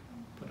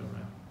 put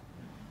around.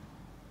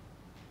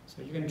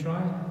 So you can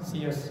try, see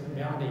your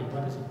body,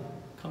 what is it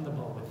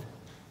comfortable with.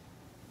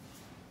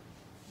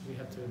 We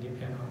have to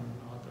depend on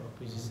all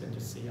the position to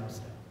see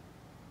ourselves.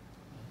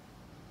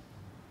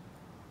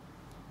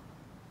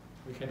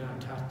 We cannot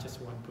touch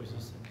just one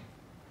position.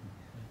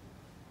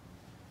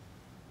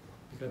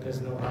 Because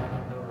there's no right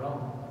and no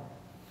wrong.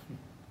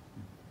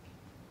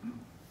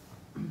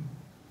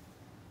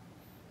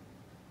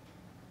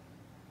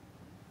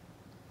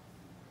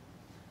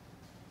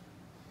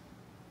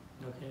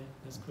 Okay,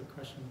 that's a good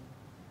question.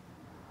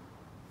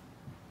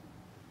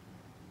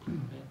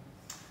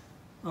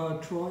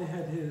 Troy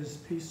had his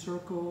peace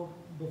circle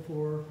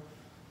before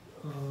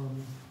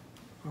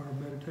our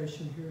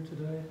meditation here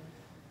today,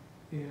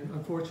 and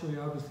unfortunately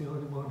I was the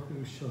only one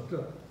who showed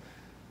up.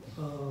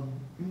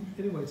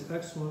 Anyway, it's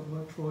excellent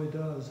what Troy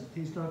does.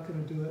 He's not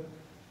going to do it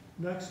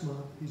next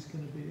month. He's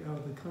going to be out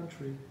of the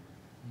country,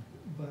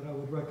 but I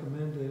would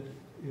recommend it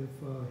if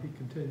he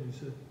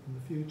continues it in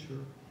the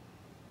future,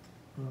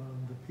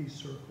 the peace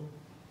circle.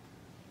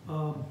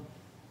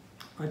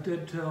 I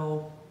did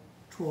tell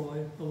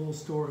Troy a little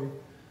story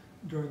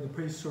during the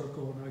peace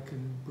circle, and I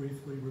can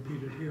briefly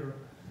repeat it here.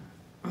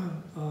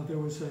 There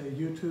was a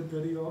YouTube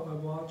video I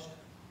watched.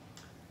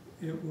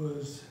 It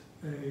was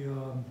a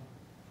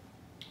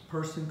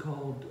person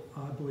called,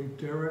 I believe,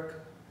 Derek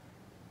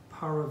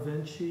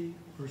Paravinci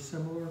or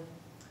similar,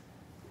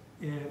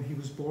 and he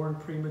was born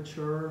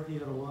premature. He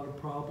had a lot of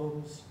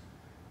problems,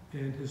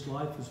 and his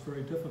life was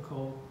very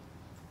difficult.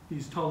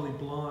 He's totally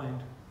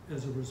blind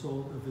as a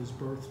result of his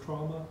birth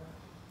trauma.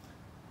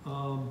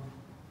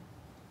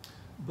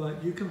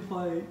 But you can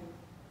play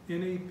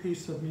any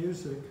piece of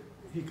music.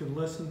 He can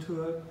listen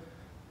to it,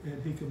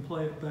 and he can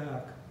play it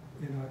back.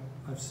 And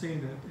I've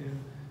seen it,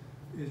 and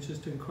it's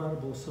just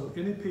incredible. So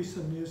any piece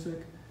of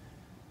music,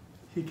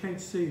 he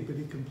can't see, but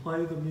he can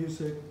play the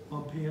music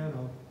on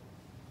piano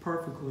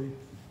perfectly,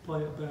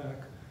 play it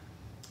back.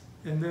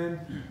 And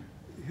then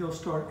he'll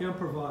start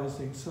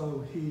improvising.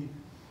 So he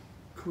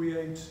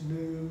creates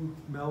new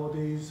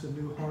melodies and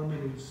new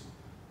harmonies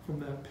from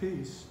that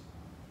piece.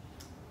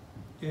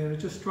 And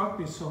it just struck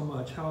me so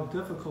much how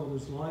difficult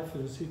his life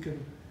is. He can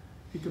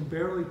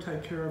barely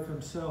take care of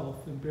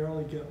himself and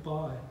barely get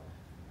by,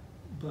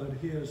 but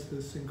he has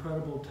this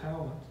incredible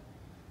talent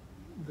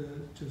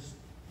that just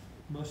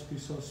must be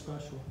so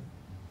special.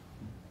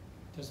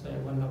 Just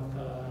like one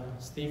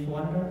of Steve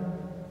Wonder,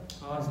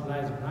 all his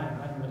life is blind,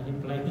 right? But he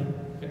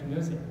played good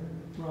music.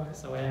 Right.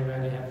 So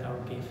everybody have our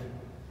gift.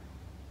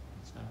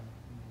 So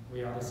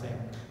we are the same.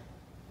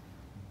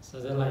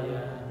 So they're like,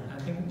 I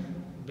think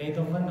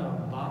Beethoven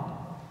or Bach,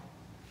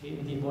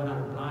 he born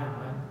out blind,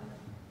 right?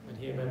 But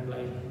he even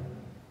played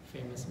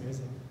famous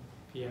music,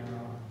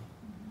 piano,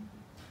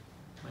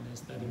 when they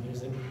study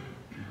music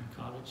in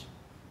college.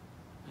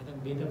 I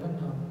think Beethoven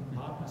or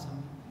Bach or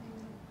something.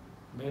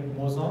 Maybe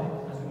Mozart?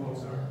 I think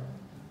Mozart.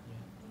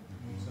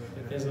 Yeah.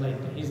 But there's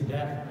like, he's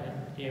deaf, right?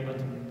 He able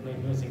to play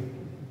music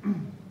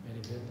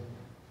very good.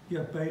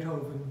 Yeah,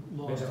 Beethoven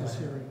lost his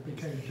hearing,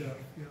 became deaf,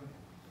 yeah.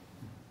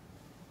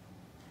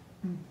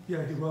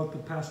 Yeah, he wrote the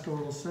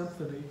Pastoral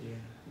Symphony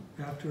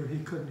after he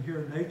couldn't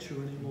hear nature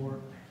anymore.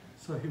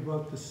 So he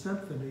wrote the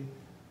symphony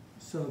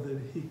so that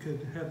he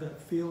could have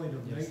that feeling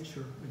of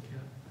nature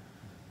again.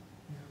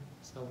 Yeah.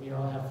 So we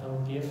all have our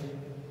gift,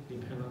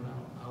 depending on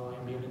our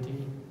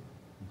ability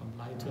from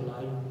life to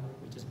life.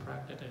 We just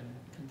practice and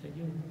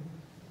continue.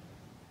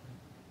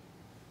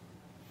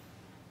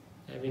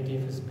 Every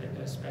gift is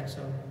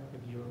special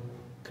if you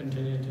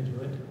continue to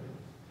do it.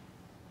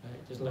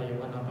 Right? Just like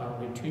one of our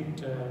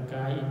retreat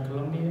guy in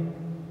Colombia,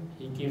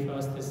 he gave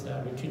us this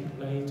retreat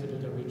place to do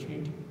the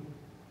retreat.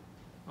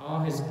 All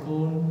his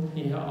school,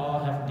 he all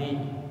have D.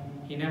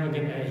 He never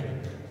get A.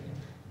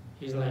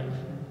 He's like,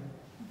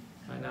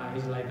 right now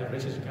he's like the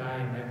richest guy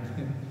and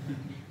then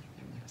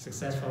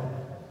successful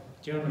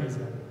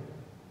journalism.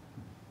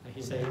 Like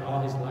he say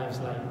all his life's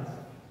like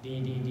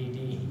D, D, D,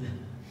 D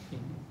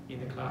in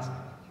the class.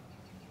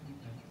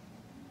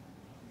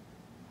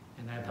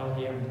 And I told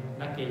him,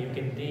 lucky you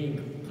get D.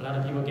 A lot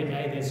of people get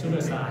A, they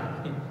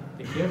suicide.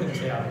 They kill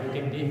themselves. You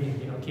get D,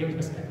 kill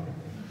yourself.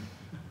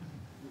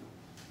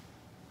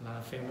 A lot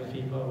of famous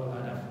people, a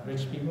lot of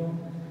rich people,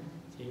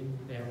 see,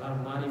 they have a lot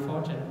of money,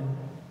 fortune.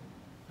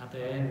 At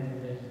the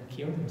end, they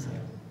kill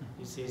themselves.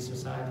 You see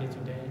society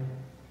today,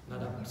 a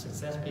lot of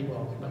success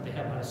people, but they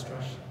have a lot of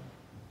stress,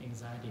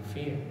 anxiety,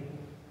 fear.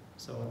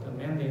 So the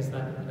main thing is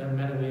that it doesn't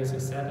matter whether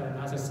success or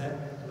not success,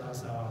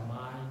 that's our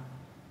mind,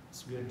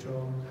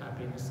 spiritual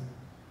happiness.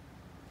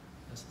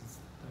 That's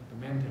the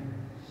main thing,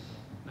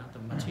 not the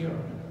material.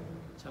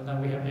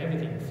 Sometimes we have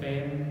everything,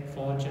 fame,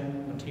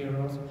 fortune,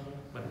 materials,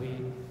 but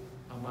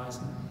our mind's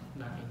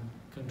not in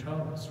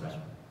control, stress.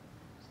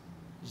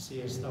 You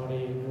see a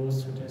story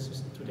news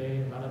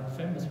today, a lot of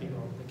famous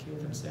people, they kill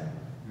themselves.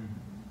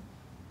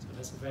 So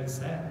that's very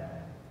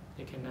sad.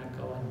 They cannot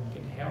go and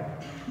get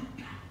help.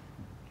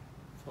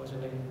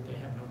 Fortunately, they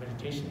have no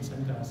meditation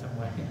center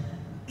somewhere.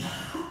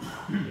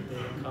 If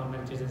they call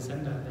meditation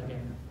center, they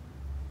can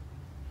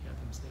help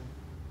themselves.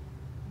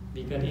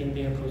 Because in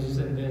their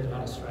position, there's a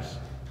lot of stress,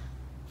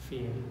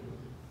 fear,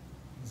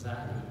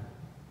 anxiety.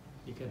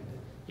 Because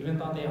even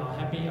though they are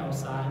happy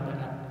outside,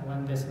 but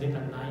when they sleep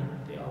at night,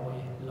 they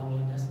always have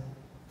loneliness,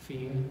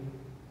 fear.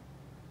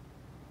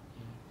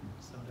 Yeah.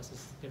 So this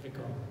is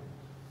difficult.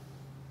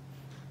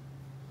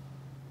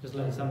 Just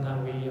like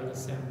sometimes we are the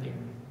same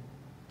thing.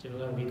 Just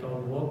like we go to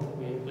work,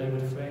 we play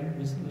with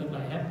friends, we look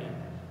like happy.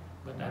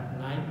 But at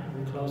night,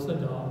 we close the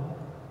door,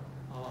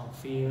 all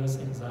fears,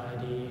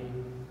 anxiety,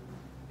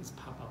 it's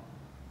pop up.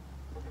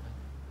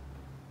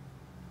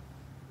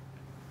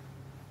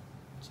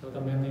 So the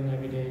main thing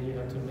every day you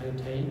have to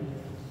meditate,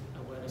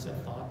 awareness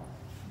of thought,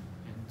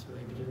 and to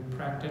able to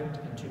practice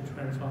and to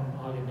transform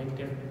all your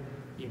negative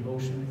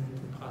emotion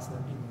to positive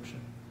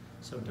emotion.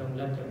 So don't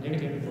let your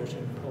negative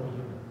emotion pull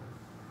you.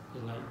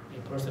 It's like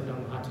a person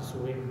don't know how to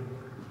swim,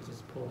 it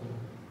just pull you.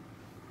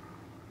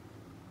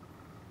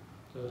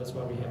 So that's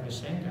why we have a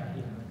Sangha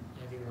here.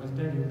 Every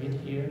Wednesday you meet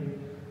here,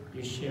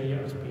 you share your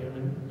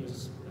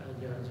experience,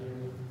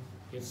 you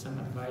get some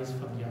advice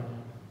from your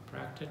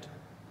practice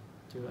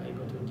to be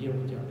able to deal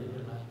with your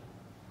daily life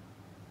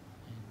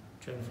and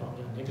transform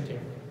your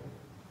negative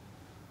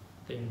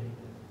thing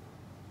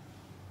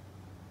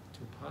to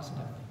positive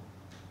thing.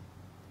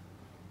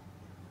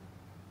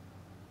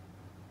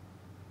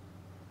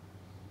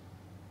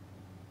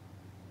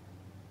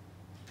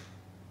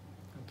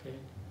 Okay,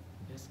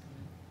 yes, go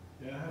ahead.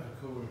 Yeah, I have a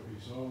coworker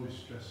who's always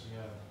stressing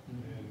out,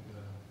 and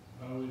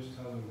I always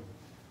tell him,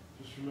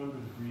 just remember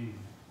to breathe.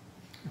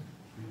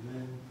 Breathe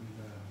in, breathe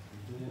out,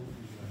 breathe in,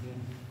 breathe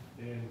out.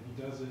 And he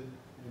does it,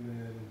 and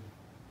then,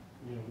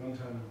 one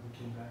time we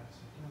came back, he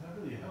said, that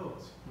really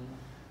helped. I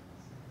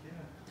was like,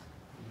 yeah.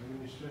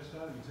 When you're stressed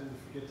out, you tend to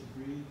forget to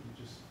breathe, you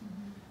just,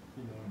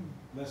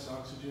 less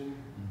oxygen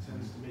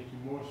tends to make you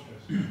more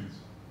stressed out.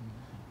 So,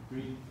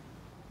 breathe.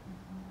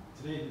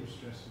 Today he was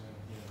stressing out.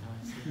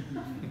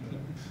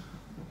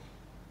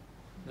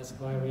 That's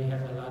why we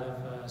have a lot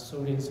of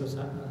student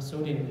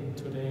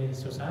today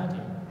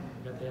society,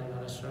 because there are a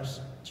lot of stress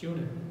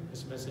children,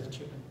 especially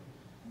children.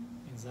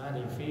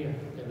 Anxiety, fear,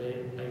 that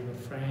they play with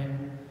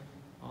friends,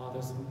 all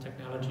this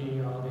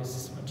technology, all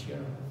this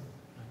material.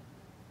 Right?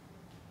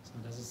 So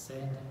that's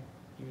sad,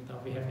 even though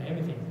we have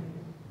everything,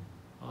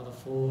 all the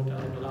food, all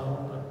the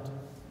clothes, but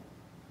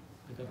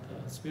because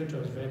the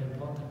spiritual is very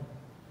important.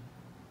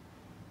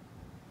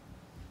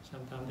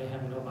 Sometimes they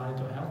have nobody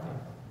to help them.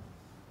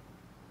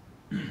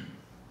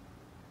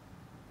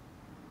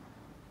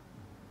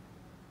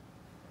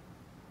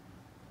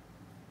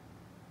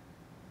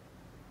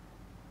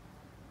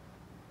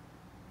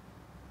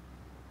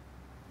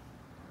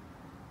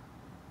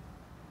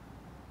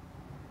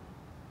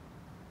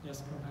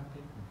 Yes, go back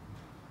there.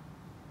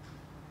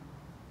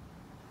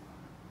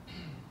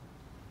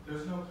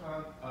 There's no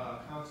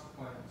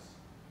consequence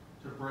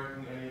to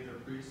breaking any of the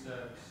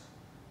precepts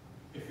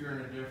if you're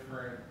in a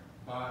different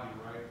body,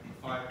 right? The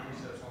 5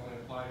 precepts only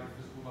apply to your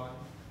physical body?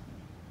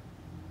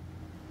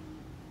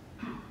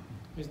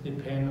 It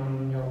depends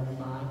on your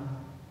mind.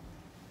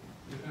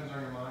 Depends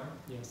on your mind?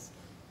 Yes.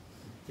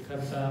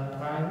 Because the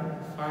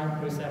 5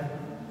 precepts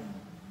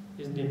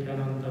is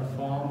depend on the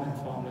form and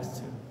formless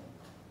too.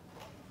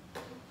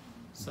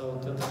 So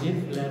the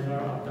deep level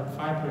of the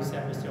 5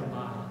 precepts is your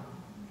mind.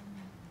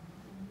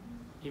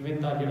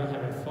 Even though you don't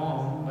have a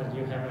form, but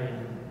you have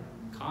a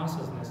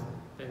consciousness,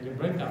 then you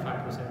break that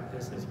 5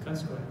 precepts, this is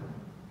consequent.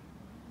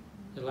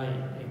 It's like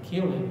a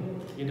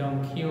killing. You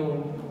don't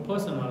kill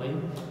personally,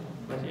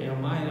 but your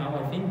mind,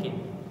 our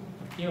thinking,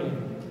 of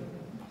killing,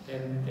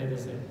 then there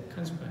is a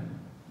consequence.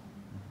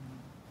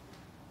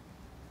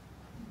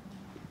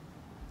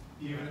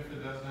 Even if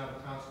it doesn't have a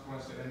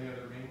consequence to any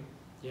other being?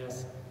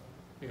 Yes.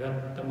 Because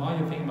the more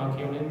you think about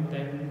killing,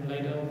 then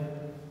later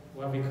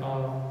what we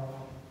call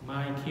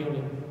mind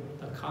killing,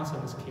 the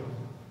conscience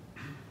killing,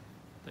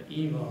 the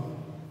evil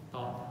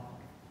thought.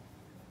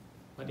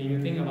 But if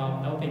you think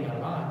about nothing a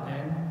lot,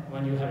 then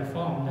when you have a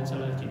form, that's all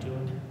you do.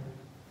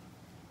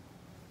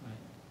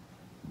 Right.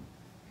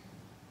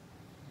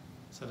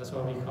 So that's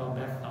what we call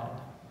bad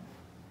thought.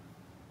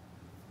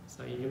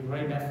 So if you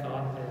create bad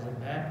thought, there's a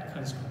bad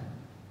consequence.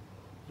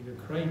 If you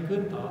create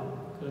good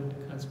thought, good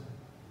consequence.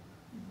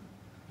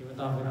 Even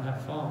though we don't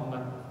have form,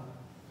 but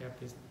we have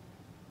this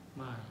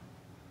mind.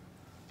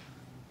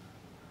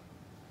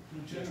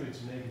 It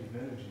generates negative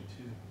energy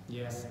too.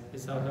 Yes,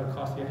 it's also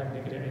cause you have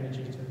negative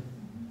energy too.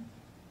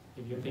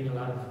 If you think a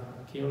lot of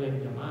killing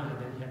in your mind,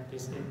 then you have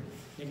this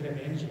negative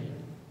energy.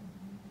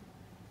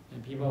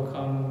 And people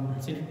come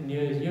sit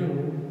near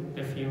you,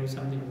 they feel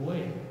something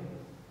weird.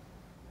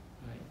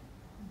 Right?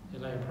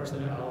 It's like a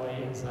person who always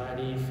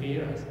anxiety,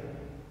 fears.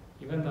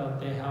 Even though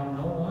they harm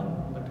no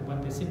one, but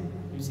when you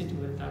sit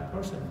with that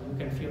person, you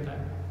can feel that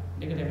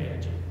negative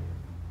energy,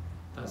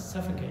 that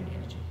suffocating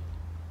energy.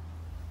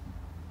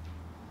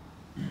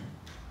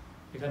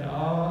 Because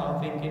all our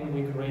thinking,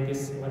 we create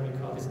this, what we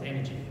call this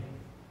energy.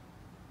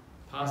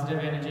 Positive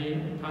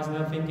energy,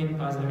 positive thinking,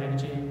 positive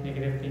energy,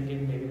 negative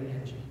thinking, negative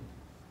energy.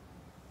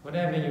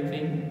 Whatever you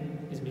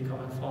think is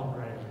becoming form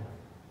already.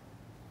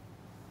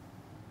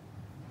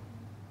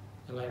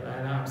 Like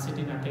right now I'm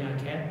sitting, I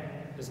think a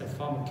cat, there's a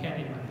form of cat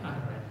in my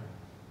mind already.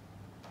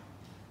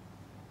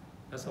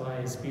 That's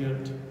why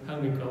spirit,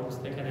 hungry ghosts,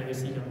 they can never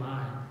see your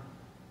mind.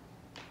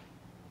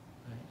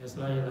 Right? It's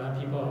like a lot of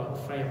people are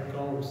afraid of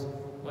ghosts.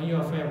 When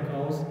you're afraid of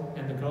ghosts,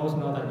 and the ghosts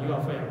know that you're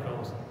afraid of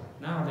ghosts,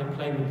 now they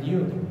play with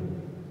you.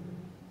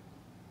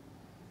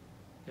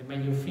 They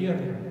make you fear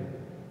them.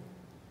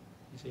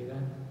 You see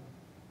that?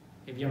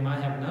 If your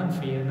mind have none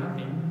fear,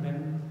 nothing,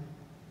 then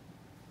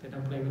they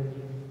don't play with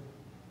you.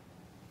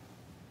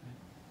 Right?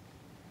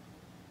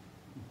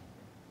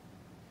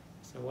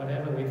 So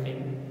whatever we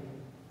think,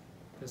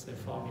 there's a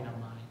form in our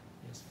mind.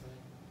 Yes,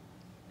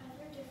 right? Are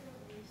there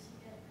different ways to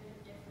get rid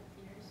of different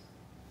fears?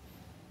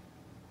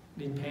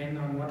 Depend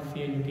on what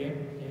fear you get,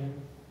 yeah.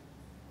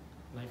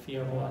 Like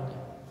fear of what?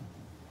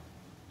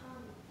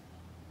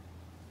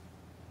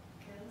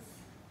 Ghosts.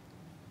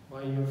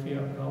 Why you fear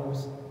of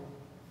ghosts?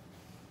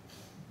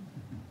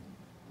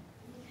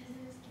 Because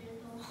it scares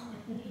those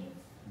who me.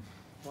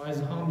 Why does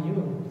it harm you?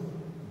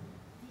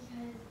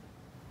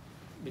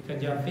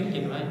 Because you're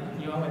thinking, right?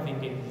 You're always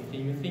thinking.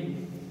 You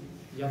think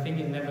your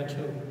thinking never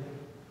true.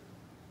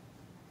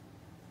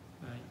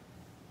 Right?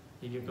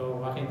 If you go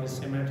walk in the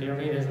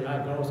cemetery, there's a lot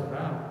of ghosts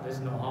around. There's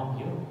no harm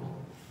you.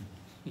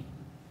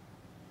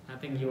 I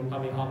think you will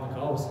probably harm the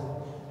ghost.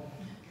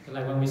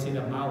 Like when we see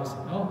the mouse,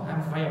 oh, I'm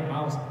afraid of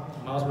mouse.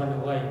 The mouse run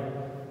away.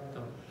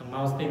 The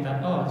mouse thinks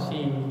that, oh,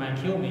 she might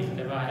kill me,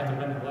 therefore I have to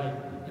run away.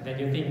 And then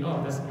you think,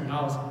 oh, this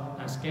mouse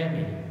has scared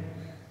me.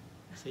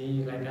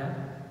 See, like that.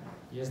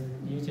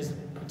 You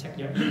just protect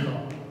your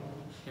ego.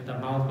 And the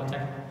mouse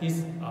protect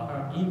his or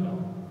her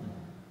ego.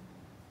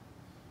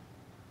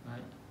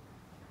 Right?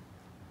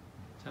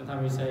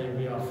 Sometimes we say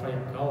we are afraid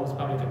of ghosts.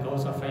 Probably the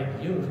ghosts are afraid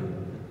of you.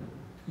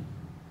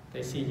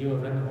 They see you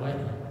run away.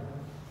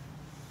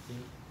 See?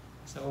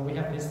 So we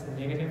have this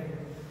negative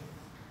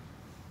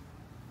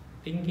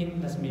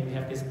thinking. That means we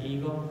have this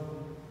ego.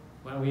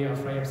 When we are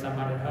afraid of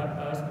somebody hurt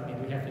us, that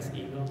means we have this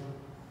ego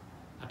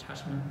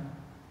attachment.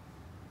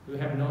 If you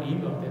have no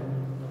ego,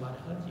 then nobody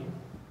hurt you.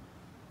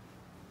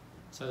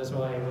 So that's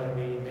why when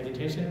we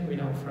meditation, we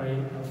don't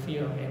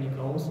fear of any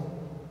ghost.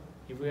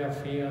 If we have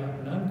fear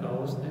of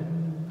non-ghosts,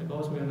 then the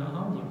ghost will not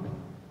harm you.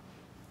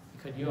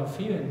 Because you are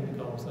fearing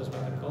ghosts. That's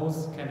why the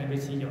ghosts can never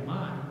see your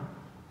mind.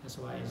 That's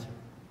why it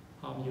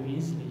harm you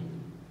easily.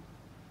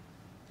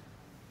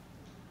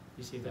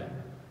 You see that?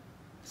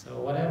 So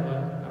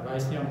whatever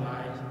arises in your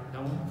mind,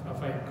 don't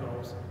afraid of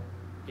ghosts.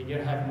 If you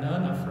have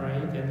none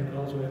afraid, then the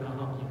ghost will not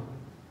harm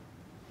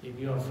you. If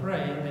you're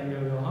afraid, then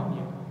they will harm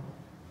you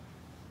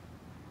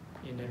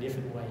in a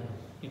different way.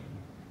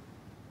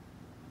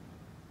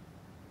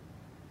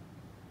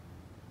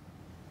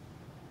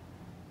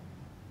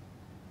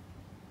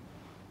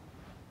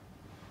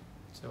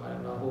 So I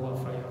don't know who are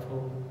afraid of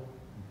who.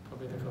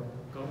 Probably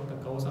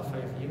the ghosts are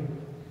afraid of you.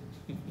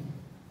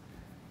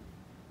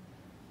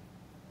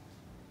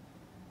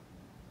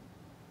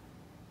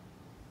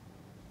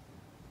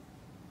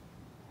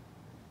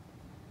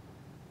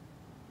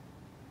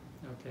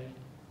 Okay,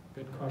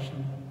 good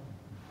question.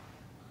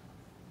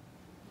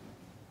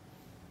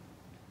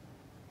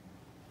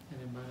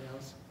 Anybody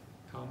else?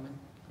 Comment?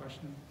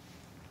 Question?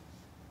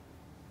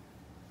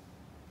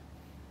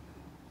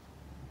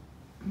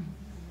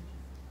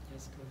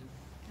 Yes, go ahead.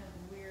 Kind of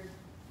a weird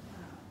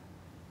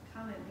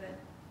comment, but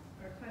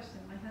or question.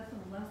 My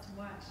husband loves to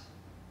watch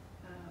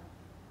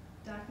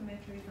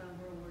documentaries on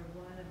World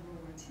War I and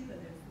World War II, and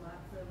there's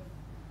lots of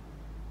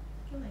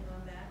killing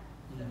on that.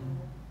 So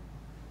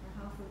our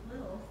house is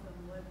little, so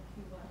what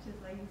he watches,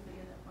 I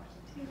usually end up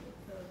watching too.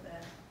 So is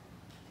that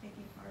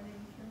taking part in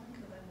killing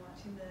because I'm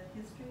watching the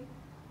history?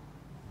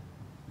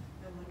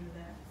 I wonder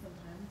that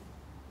sometimes.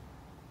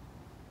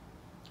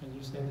 Can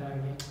you say that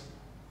again?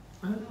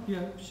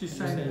 Yeah, she's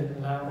Can you saying say that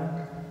it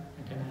louder?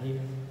 I cannot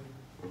hear.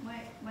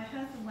 My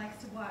husband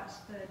likes to watch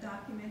the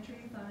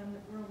documentaries on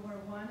World War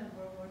I and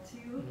World War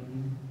II,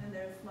 Mm-hmm. and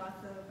there's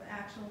lots of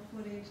actual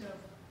footage of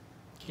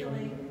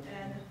killing,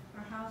 and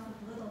our house is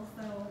little,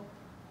 so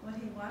what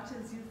he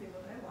watches usually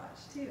what I watch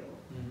too.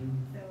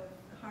 Mm-hmm. So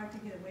it's hard to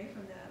get away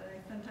from that, and I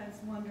sometimes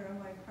wonder,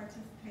 am I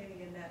participating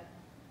in that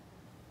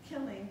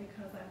killing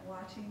because I'm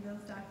watching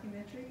those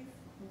documentaries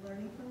and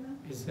learning from them?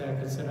 It's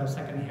considered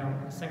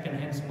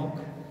second-hand smoke.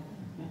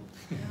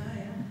 Yeah.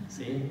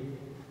 See,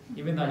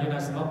 even though you're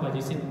not smoker,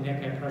 you sit near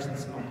a person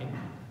smoking,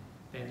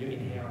 then you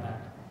inhale that.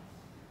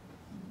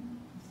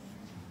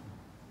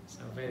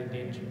 So very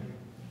dangerous.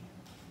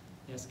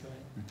 Yes, go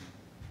ahead.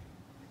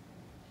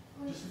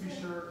 Just to be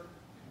sure,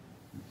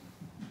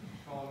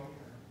 follow me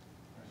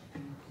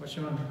or? Which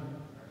one?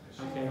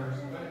 Okay. You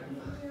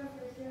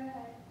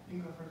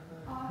can go first.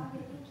 Go ahead.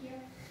 Okay, thank you.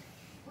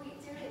 Wait,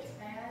 so it's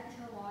bad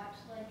to watch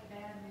like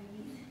bad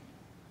movies?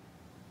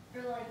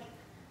 Or like,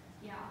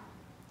 yeah,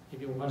 If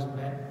you watch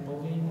bad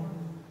movie,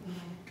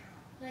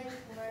 like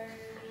horror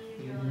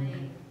movies or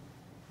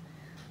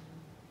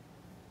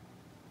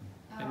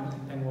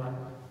then what?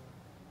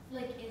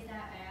 like is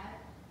that bad?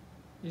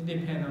 It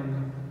depends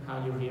on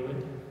how you view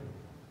it.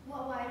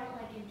 Well, I don't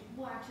like it.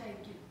 Well, actually,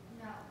 I do.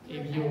 No.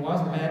 If you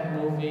watch bad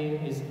movie,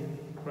 it's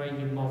create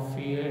you more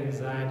fear,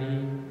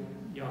 anxiety,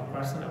 your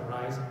aggression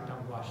arise,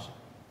 don't watch.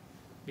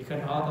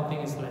 Because all the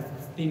things like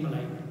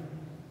stimulate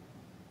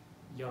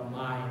your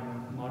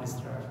mind more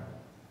disturbed.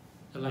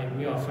 Like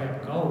we are afraid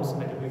of ghosts,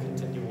 but we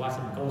continue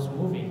watching ghost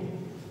movie.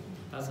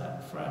 That's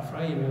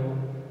afraid we'll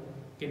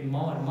get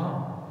more and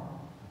more.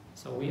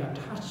 So we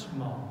attach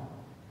more.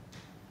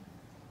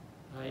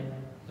 Right?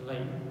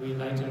 Like we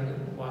like to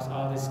watch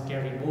all this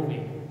scary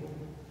movie,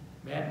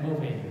 bad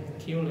movie,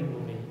 killing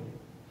movie.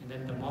 And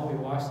then the more we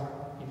watch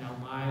in our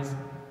minds,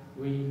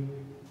 we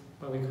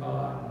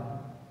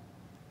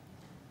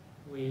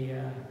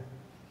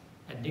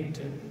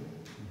addicted.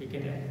 We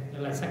get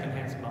like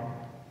secondhand smoke.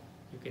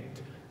 You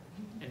get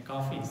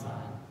engulfed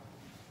inside.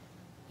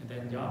 And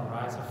then your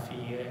rise of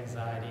fear,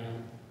 anxiety,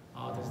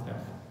 all this stuff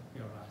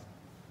will arise.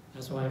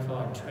 That's why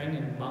for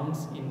training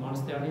monks in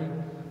monastery,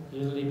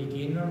 usually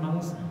beginner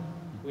monks,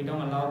 we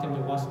don't allow them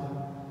to watch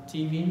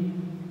TV,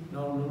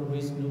 no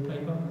read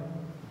newspaper,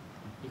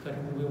 because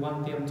we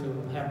want them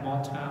to have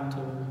more time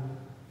to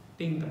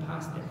think the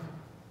positive,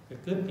 the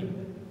good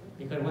thing.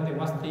 Because when they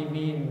watch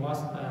TV and watch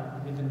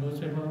with the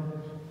newspaper,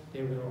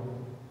 they will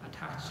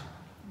attach,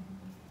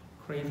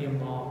 create them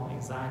more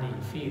anxiety,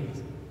 fears.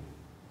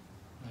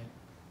 Right?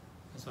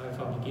 That's why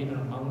for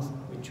beginner monks,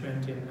 we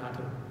train them not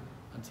to,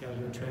 until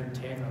you train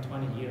 10 or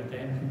 20 years,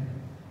 then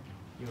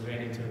you're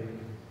ready to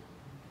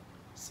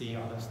see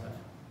all that stuff.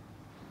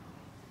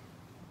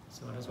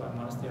 So that's why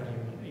monastery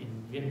in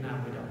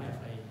Vietnam, we don't have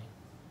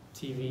a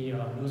TV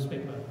or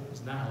newspaper.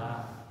 It's not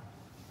allowed.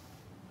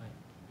 Right?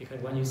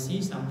 Because when you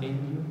see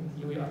something,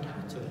 you will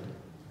attach to it.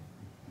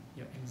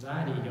 Your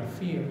anxiety, your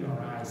fear will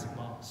arise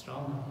more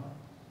stronger.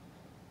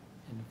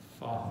 And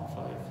for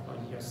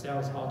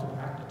yourselves, how to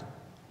practice.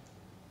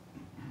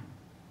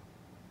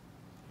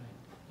 Right?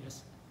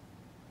 Yes?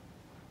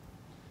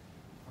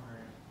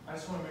 Alright. I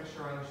just want to make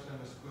sure I understand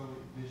this clearly.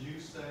 Did you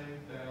say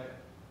that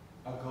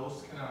a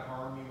ghost cannot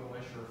harm you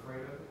unless you're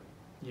afraid of it?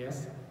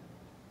 Yes?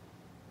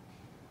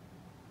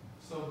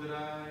 So did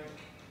I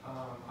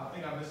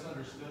think I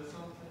misunderstood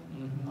something.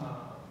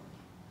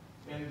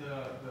 Mm-hmm. In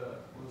the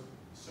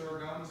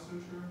Suragama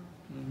Sutra,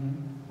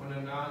 Mm-hmm. when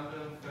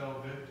Ananda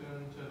fell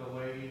victim to the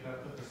lady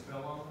that put the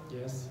spell on her,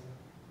 Yes.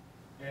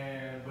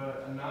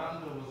 but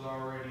Ananda was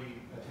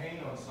already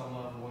attained on some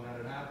level when that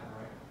had happened,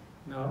 right?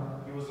 No,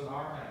 He was an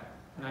arhat.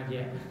 not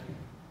yet.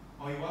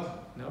 Oh, he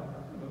wasn't? No.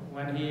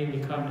 When he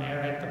become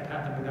arhat, the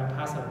Buddha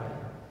passed away.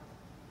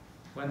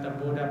 When the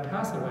Buddha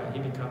passed away, he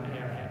become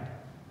arhat.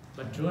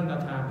 But during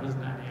that time, he's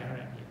not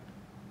arhat yet.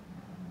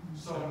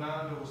 So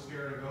Ananda was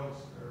scared of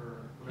ghosts,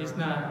 or whatever? He's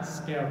not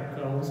scared of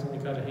ghosts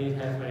because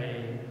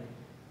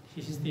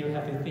he still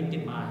has a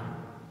thinking mind.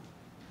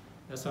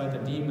 That's why the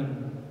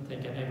demon, they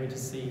can able to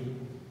see.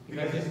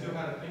 Because he still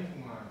had a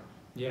thinking mind.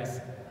 Yes,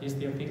 he's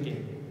still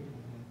thinking.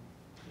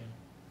 Yeah.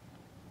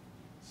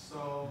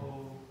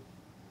 So,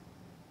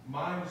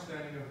 my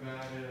understanding of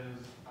that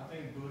is, I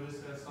think Buddha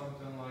said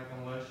something like,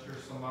 unless your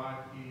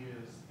samadhi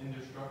is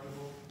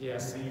indestructible,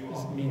 Yes, then it you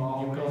means you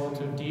always go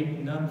to deep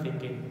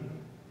non-thinking.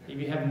 If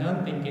you have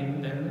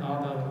non-thinking, then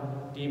all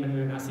the demon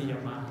will not see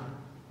your mind.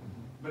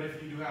 But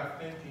if you do have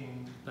thinking,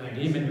 The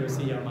demon will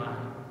see your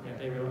mind. Yeah,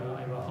 they will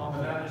harm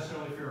but not you.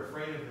 necessarily if you're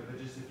afraid of it, but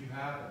just if you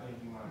have a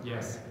thinking mind.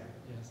 Yes,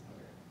 yes.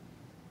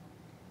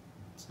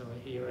 So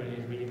here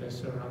I read the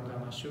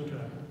Surangama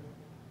Sutra.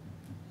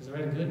 It's a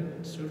very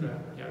good sutra.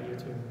 Yeah, you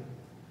too.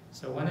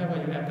 So whenever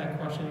you have that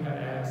question, you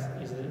gotta ask: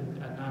 is it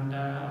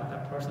Ananda or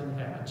that person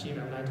have achieved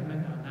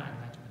enlightenment or not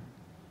enlightenment?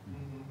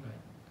 Mm-hmm.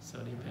 Right. So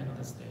depend on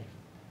the stage.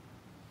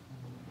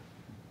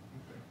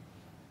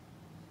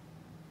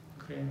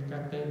 Okay,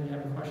 Dr. you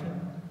have a question?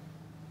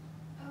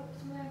 Oh,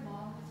 so my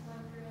mom was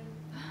wondering.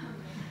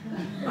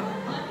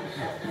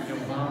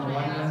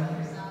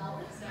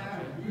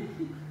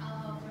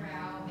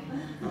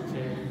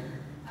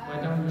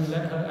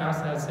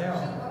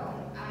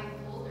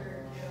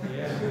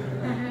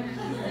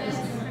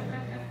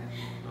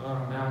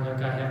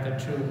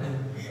 that's true.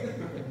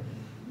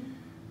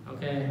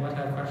 Okay, what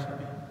her question?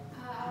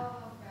 I'll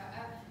help her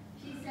out.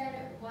 She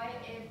said, what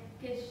if,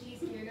 because she's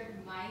scared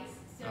of mice,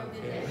 so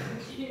Okay.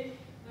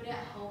 would it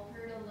help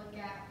her to look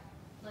at,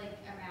 like,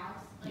 a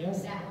mouse? Like,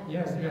 Yes, that will-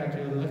 yes, you have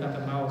to look at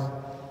the mouse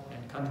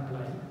and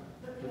contemplate.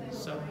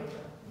 So,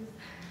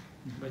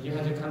 but you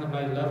have to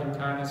contemplate love and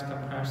kindness,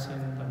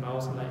 compassion, the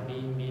mouse like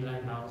me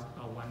like mouse,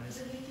 or oneness.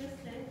 But he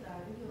just said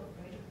that if you're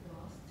afraid of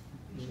ghosts,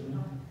 you should Mhm.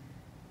 not.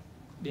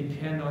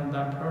 Depend on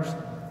that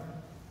person.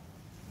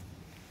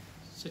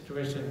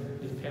 Situation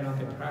depend on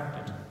the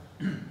practice.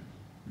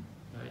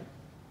 Right?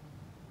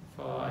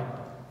 For an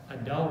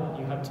adult,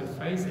 you have to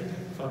face it.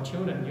 For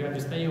children, you have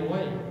to stay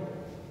away.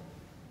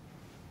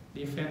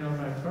 Depend on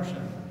that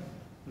person.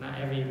 Not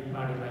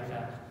everybody like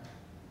that.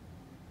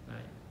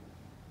 Right?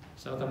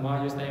 So the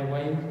more you stay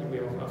away, you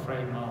will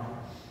afraid more.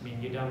 I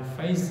mean, you don't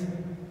face.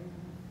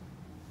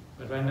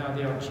 But right now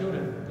they are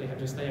children. They have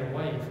to stay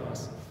away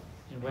first.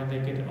 And when they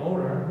get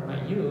older,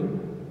 like you,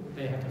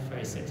 they have to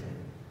face it.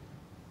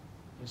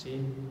 You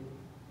see?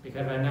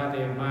 Because right now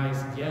their minds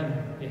young,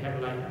 they have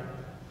like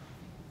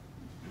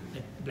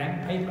a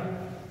blank paper,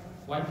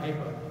 white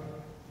paper.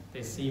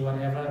 They see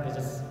whatever, they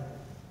just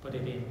put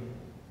it in.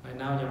 Right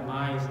now your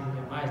mind is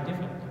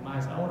different, your mind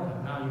is older.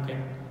 Now you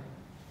can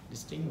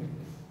distinguish.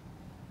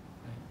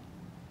 Right?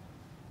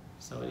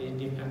 So it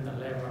depends on the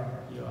level.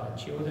 You are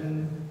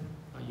children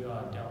or you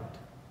are adult.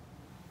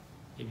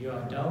 If you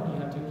are adult, you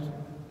have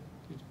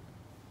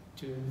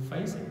to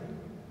face it.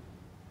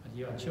 But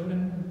you are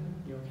children,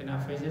 you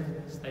cannot face it,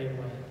 stay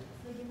away.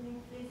 So you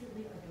mean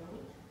physically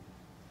adult?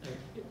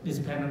 It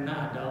depends on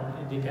that adult,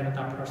 it depends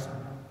on that person,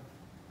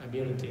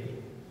 ability.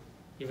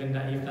 Even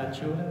that if that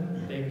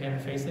children, they can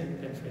face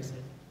it, then face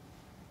it.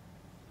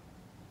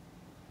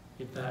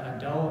 If the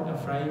adult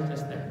afraid,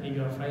 just stay. If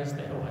you're afraid,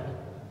 stay away.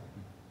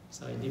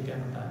 So it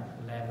depends on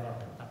the level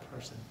of that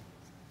person,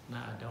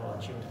 not adult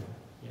or children.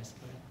 Yes,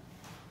 correct.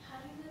 How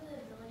do you know the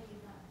ability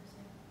of that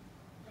person?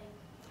 Like,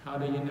 How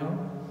do you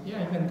know?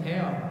 Yeah, you can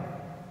tell.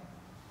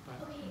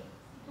 But okay,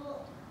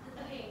 well,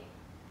 okay,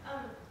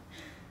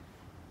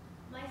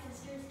 my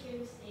sister's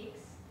scared of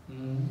snakes.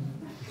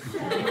 So,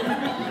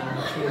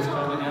 she was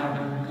coming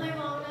out. my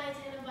mom and I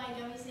tend to buy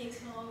gummy snakes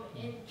home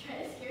and try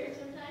to scare her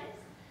sometimes.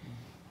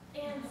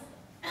 And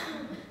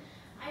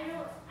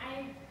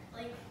I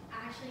like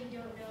actually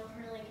don't know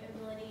her like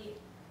ability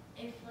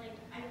if like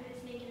I put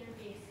a snake in her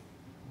face.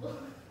 Well,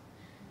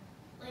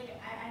 like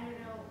I don't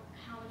know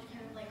how much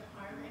kind of like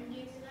harm I'm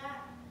doing to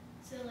that.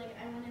 So like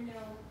I want to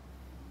know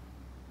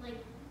like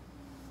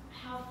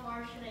how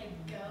far should I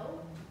go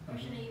or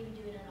should I even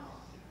do it at all?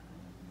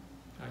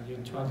 Are you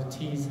trying to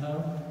tease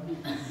her?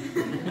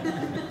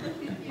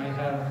 Might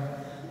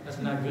have, that's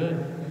not good.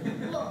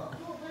 Well,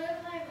 what if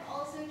I'm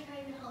also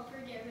trying to help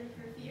her get rid of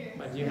her fear?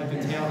 But you have to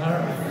tell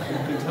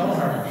her. You told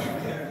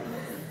her.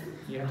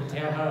 You have to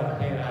tell her,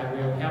 hey, I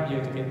will help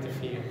you to get the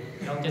fear.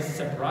 Don't just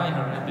surprise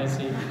her and then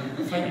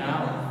she fade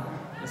out.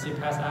 And she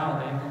pass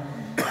out,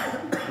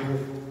 then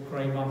you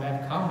create more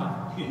bad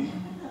karma.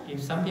 If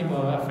some people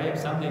are afraid of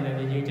something,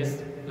 then you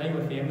just play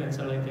with them and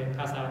so they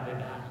pass out and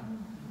they die.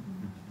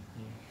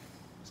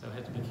 So you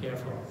have to be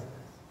careful.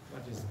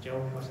 What is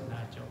joke, what's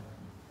not joke.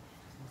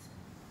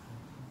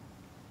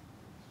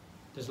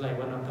 Just like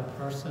one of the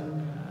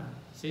person,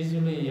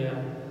 usually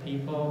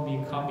people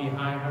will come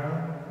behind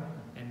her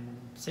and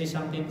say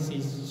something,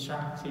 she's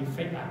shocked, she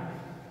fake out.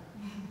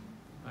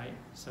 Right?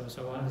 So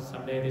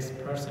someday this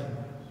person,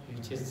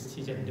 she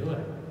just do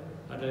it.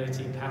 Other than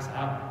she pass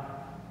out.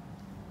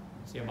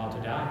 She about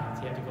to die,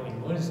 she have to go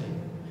emergency.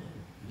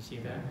 You see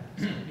that?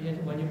 So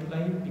when you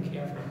play, be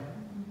careful.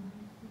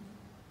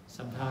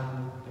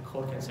 Sometimes the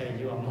court can say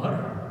you are a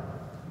murderer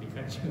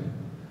because you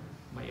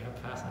might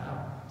have passed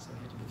out. So you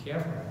have to be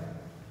careful.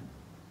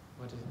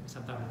 What is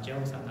sometimes a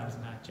joke, sometimes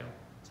not a joke.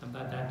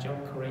 Sometimes that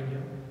joke creates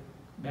you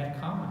bad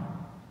karma.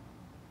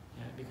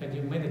 Yeah, because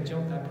you made a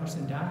joke that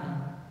person died,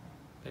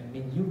 that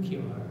means you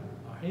kill her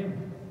or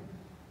him.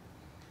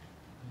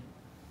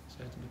 So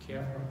you have to be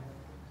careful.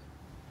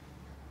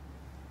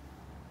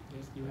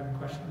 Yes, you have a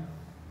question?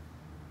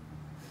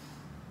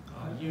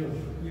 You.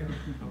 Yeah,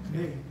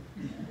 Okay.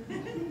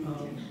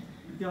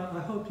 Yeah, I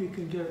hope you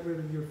can get rid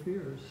of your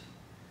fears.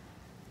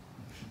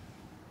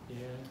 Yeah.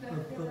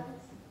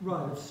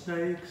 Right, of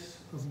snakes,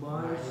 of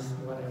mice,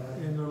 whatever.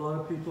 and there are a lot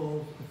of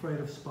people afraid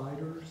of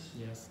spiders.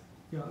 Yes.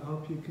 Yeah, I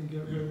hope you can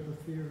get rid of the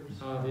fears.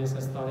 There's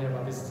a story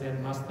about this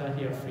Zen master.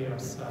 He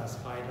fears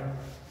spider.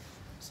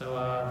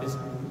 So this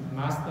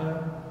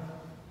master,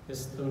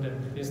 this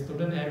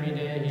student every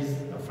day he's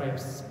afraid of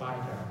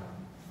spider.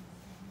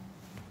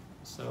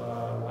 So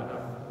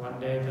one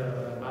day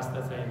the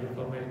master said, you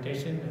go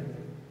meditation and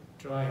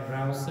draw a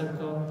round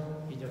circle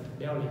in your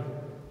belly,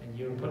 and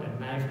you put a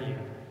knife here.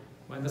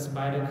 When the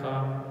spider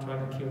comes, try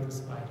to kill the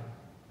spider.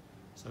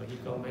 So he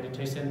go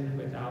meditation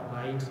without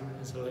light,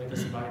 and so the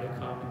spider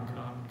come and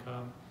come and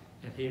come.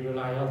 And he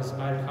realized, oh, the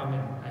spider coming,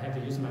 I have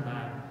to use my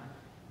knife.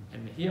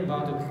 And he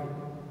about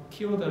to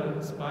kill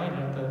the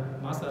spider,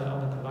 the master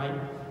of the light,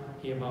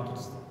 he about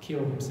to kill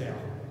himself.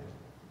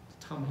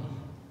 Tummy.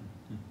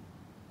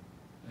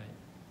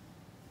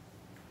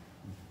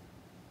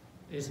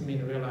 It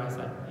means realize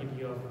that if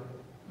you're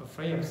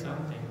afraid of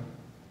something,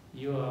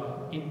 you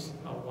are it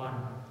or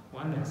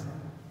oneness.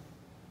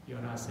 You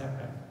are not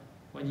separate.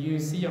 When you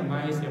see your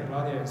mind as your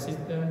brother and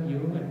sister, you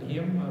and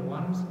him are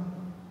one,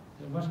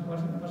 then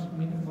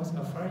what's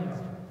afraid of?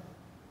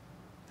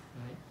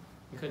 Right?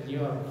 Because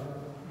you are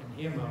and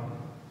him are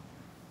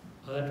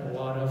earth,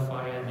 water,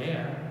 fire, and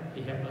air.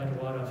 He have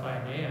earth, water,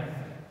 fire, and air.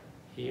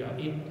 He or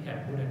it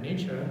have Buddha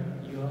nature.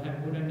 You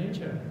have Buddha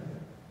nature.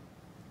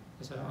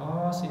 It's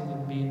all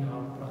sentient beings,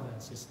 all brother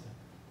and sister.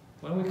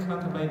 When we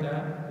contemplate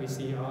that, we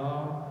see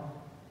all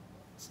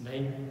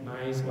snake,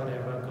 mice,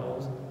 whatever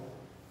goes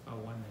are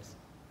oneness.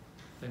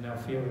 Then our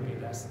fear will be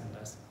less and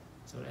less.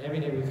 So every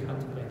day we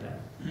contemplate that.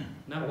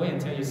 Not wait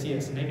until you see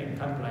a snake and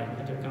contemplate. You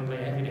have to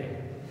contemplate every day.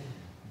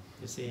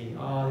 You see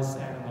all these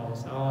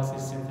animals, all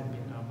these sentient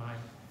beings are mine.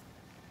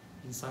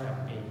 Inside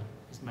of me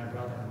is my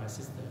brother and my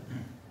sister,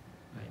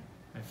 right?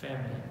 My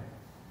family.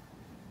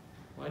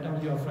 Why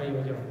don't you afraid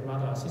of your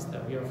brother or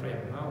sister? You're afraid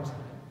of a mouse. Right?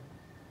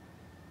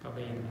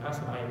 Probably that's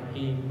why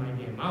he might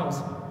be a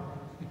mouse.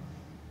 Right?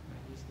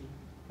 You see?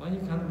 When you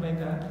contemplate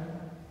that,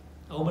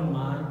 open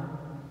mind,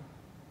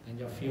 then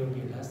your fear will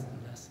be less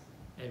and less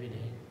every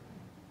day.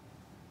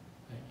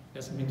 Right?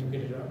 Doesn't mean to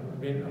get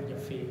rid of your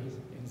fears,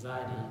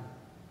 anxiety. Right?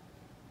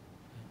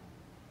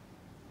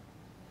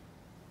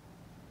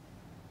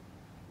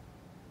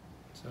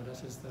 So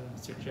this is the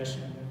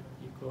suggestion.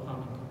 You go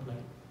home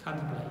and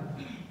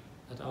contemplate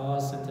that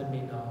all sentient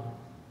beings are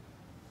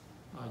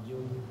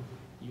you.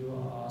 You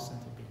are all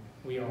sentient beings.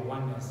 We are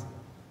oneness.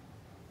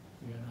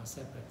 We are not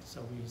separate.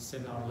 So we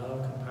send our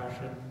love,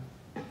 compassion,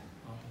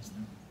 all these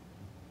things.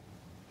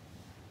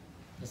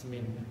 This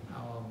means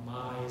our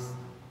minds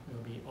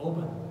will be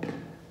open.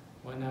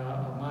 When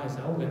our minds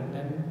are open,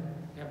 then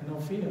we have no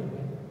fear.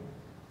 Right?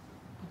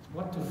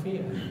 What to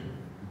fear?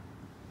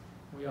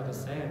 We are the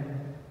same.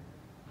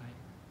 Right?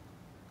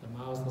 The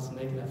mouse, the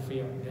snake have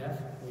fear of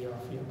death. We all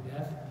fear of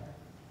death.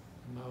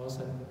 The mouse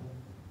and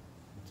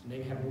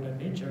snake have Buddha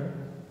nature.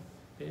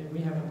 We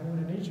have a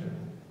Buddha nature.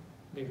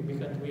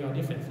 Because we are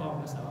different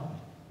forms, that's all.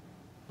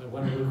 But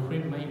when we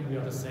cremate, we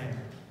are the same.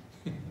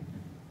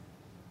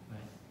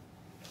 Right?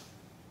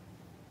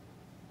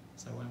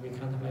 So when we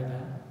contemplate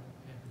that,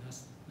 we have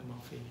less, no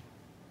more fear.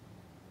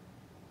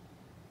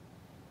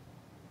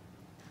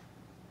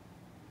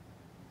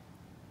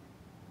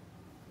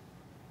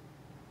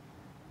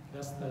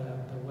 That's the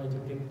way to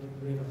get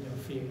rid of your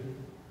fear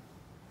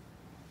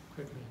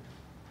quickly.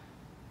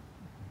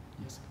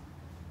 Yes.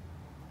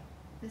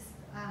 This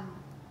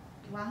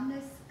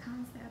oneness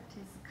concept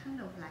is kind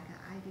of like an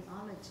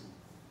ideology,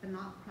 but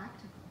not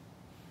practical,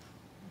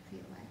 I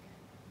feel like.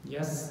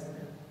 Yes.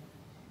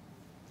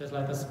 Just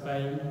like the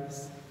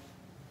space.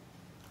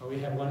 Or we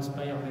have one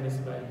space or many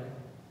spaces.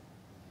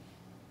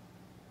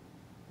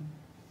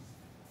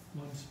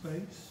 One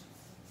space?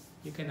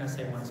 You cannot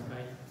say one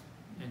space,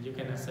 and you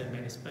cannot say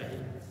many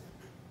spaces.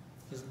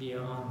 It's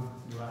beyond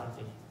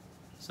duality.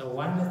 So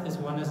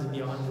oneness is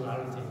beyond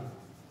duality.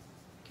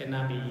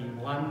 Cannot be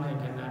one and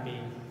cannot be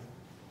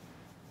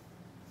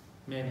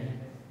many.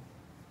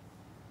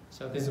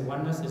 So this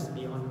oneness is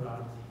beyond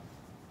duality.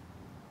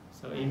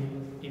 So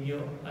if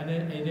you are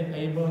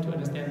able to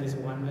understand this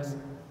oneness,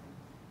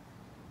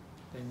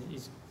 then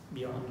it's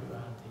beyond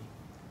duality.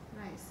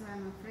 Right, so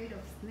I'm afraid of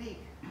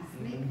snake.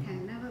 Snake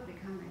can never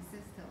become my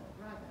sister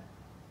or brother.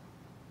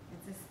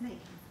 It's a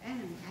snake, it's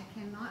enemy. I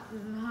cannot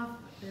love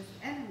this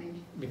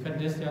enemy. Because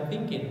that's your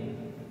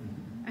thinking.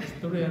 It's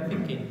through your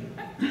thinking.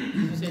 If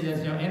you say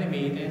that's your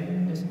enemy,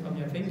 then it's from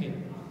your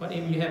thinking. But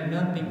if you have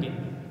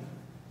non-thinking,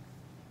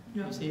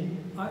 yeah. You see?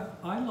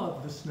 I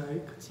love the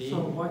snake, See?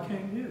 so why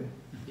can't you?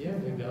 Here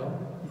we go.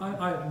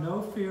 I have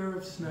no fear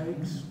of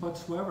snakes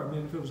whatsoever. I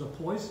mean, if it was a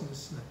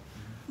poisonous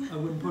snake, I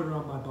wouldn't put it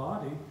on my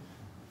body.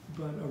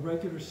 But a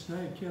regular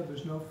snake, yeah,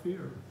 there's no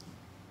fear.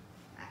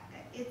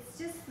 It's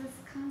just this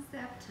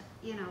concept,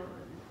 you know,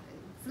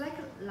 it's like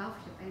love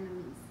your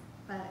enemies,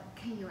 but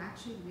can you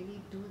actually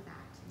really do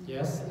that?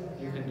 Yes,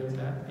 you can do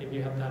that. If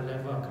you have that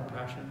level of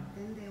compassion.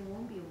 Then there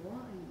won't be war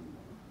anymore.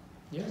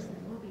 Yes.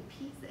 There will be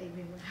peace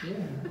everywhere.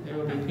 Yeah, there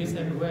will be peace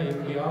everywhere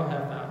if we all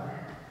have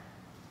that.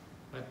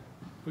 But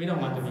we don't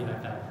want to be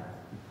like that.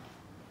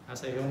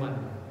 As a human,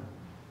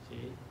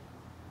 see?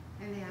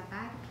 And there are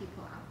bad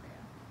people out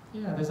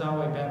there. Yeah, there's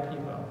always bad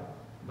people,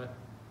 but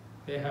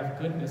they have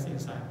goodness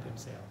inside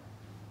themselves.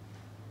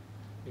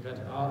 Because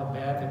all the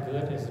bad and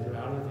good is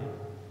reality.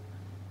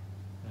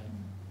 Right?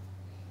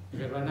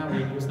 Because right now we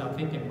use our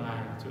thinking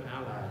mind to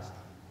analyze.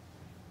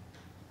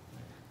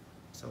 Right?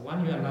 So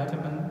when you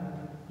enlightenment,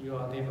 you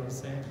are able to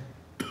say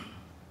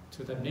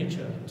to the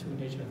nature, two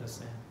nature are the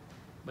same.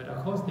 But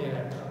of course there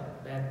are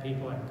bad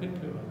people and good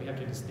people. We have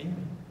to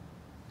distinguish,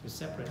 to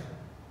separate.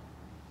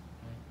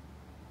 Right?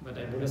 But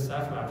the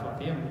Bodhisattva,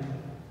 for them,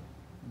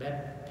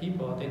 bad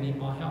people, they need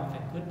more help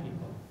than good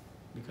people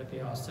because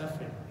they are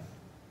suffering.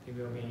 They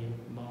will be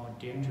more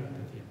dangerous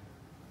to them.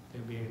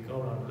 They will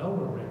go on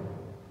lower realm.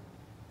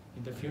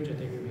 In the future,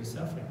 they will be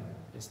suffering.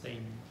 They stay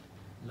in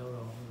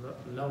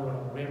lower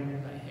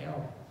realm like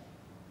hell,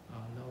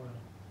 or lower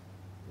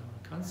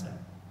concept.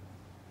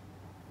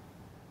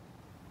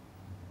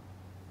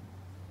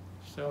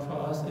 So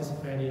for us, it's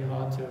very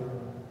hard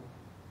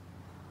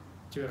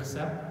to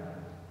accept,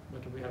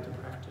 but we have to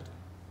practice.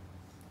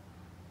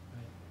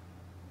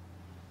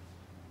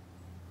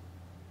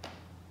 Right?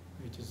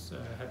 We just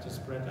have to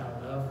spread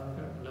our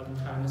love,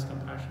 kindness,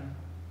 compassion.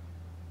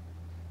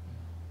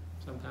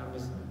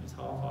 Sometimes it's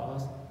hard for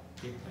us.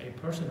 If a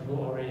person who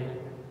already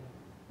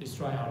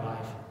destroyed our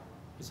life,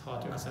 it's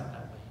hard to accept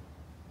that way.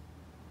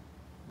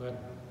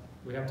 But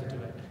we have to do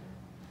it.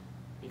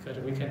 Because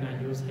we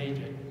cannot use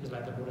hatred. It's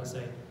like the Buddha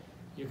said,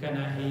 you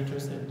cannot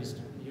use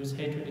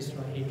hatred,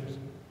 destroy hatred.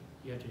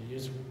 You have to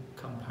use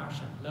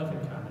compassion, love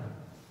and kindness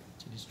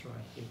to destroy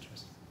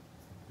hatred.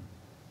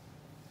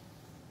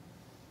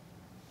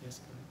 Yes,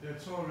 go ahead. Yeah,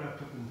 it's all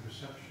wrapped up in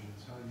perception.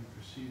 It's how you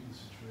perceive the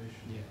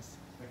situation. Yes.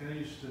 Like I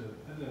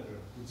never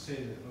would say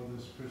that, oh,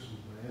 this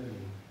person's my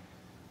enemy,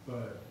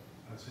 but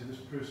I'd say this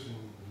person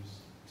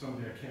is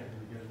somebody I can't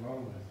really get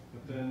along with.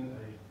 But then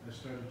I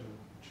started to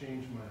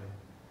change my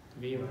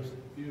view,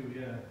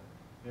 yeah.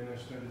 And I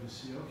started to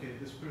see, okay,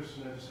 this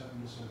person I just have a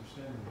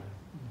misunderstanding with.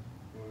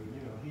 Or,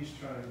 you know, he's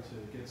trying to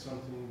get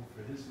something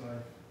for his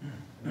life,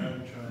 and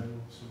I'm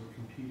trying, so we're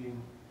competing.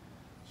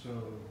 So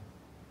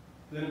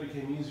then it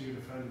became easier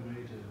to find a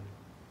way to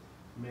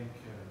make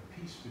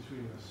peace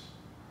between us.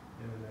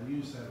 And I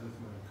use that with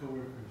my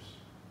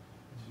coworkers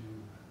to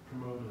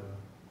promote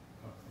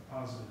a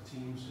positive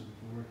team so we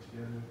can work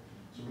together.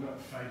 So we're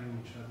not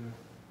fighting each other.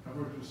 I've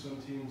worked with some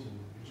teams and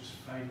you're just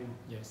fighting.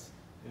 Yes.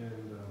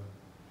 And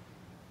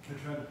I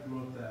try to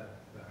promote that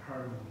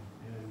harmony.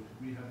 And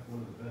we have one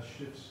of the best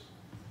shifts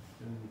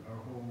in our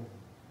whole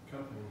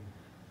company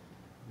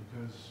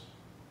because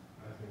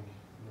I think,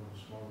 in a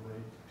small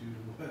way, due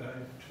to what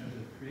I've tried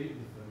to create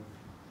with them.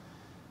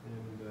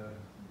 And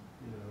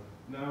you know,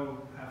 now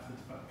half the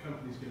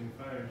company's getting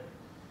fired,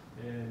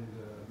 and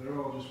they're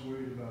all just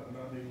worried about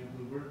not being able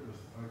to work with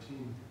our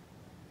team.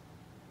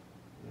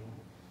 You know?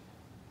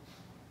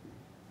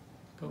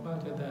 Go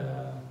back to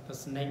the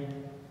snake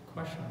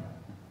question.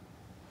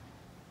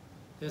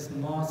 There's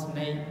more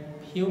snake,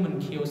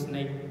 human kill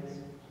snake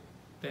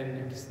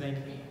than the snake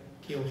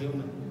kill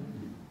human.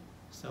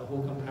 So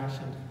who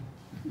compassion?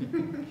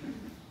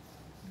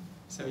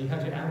 So you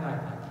have to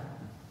analyze that.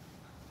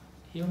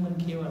 Human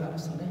kill a lot of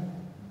snake.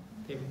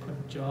 They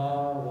put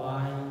jaw,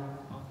 wine,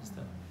 all this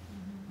stuff.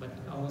 But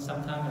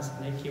sometimes a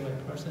snake kill a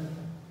person.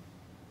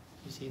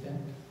 You see that?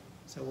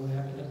 So we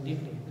have to look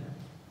deeply at that.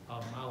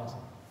 Or mouse,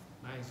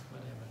 mice,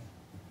 whatever.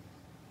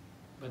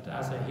 But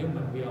as a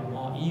human, we are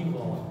more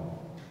evil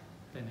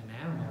than an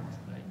animal,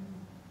 right?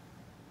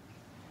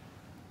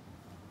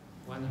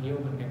 One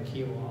human can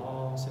kill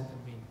all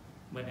sentient beings,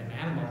 but an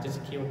animal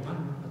just kill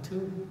one or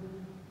two.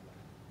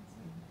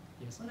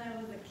 Yes. When I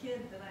was a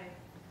kid, that I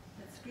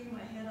had screamed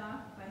my head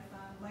off if I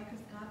saw a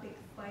microscopic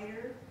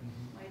spider.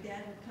 My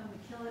dad would come to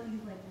kill it, and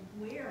he's like,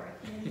 "Where?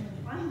 I can't even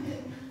find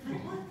it." I'm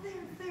like, "What's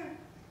there? It's there."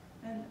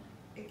 And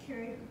it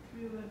carried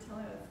through until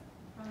I was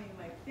probably in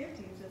my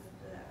 50s, just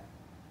that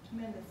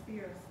tremendous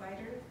fear of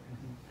spiders.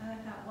 And I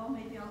thought, well,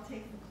 maybe I'll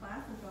take some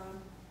classes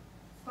on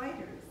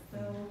spiders. So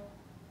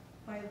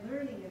by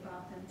learning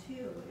about them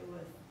too, it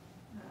was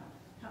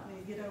helped me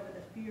to get over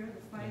the fear of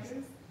the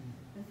spiders.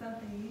 And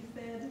something you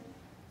said,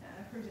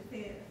 I've heard you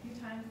say it a few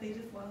times, they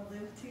just want to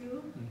live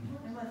too.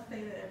 I must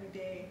say that every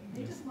day.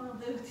 They just want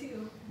to live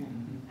too.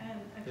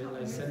 And a couple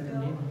years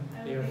ago,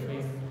 I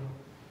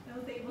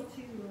was able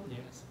to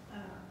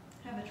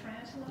have a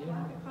tarantula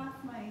walk across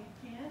my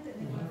hand,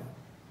 and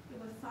it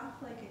was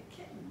soft like a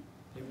kitten.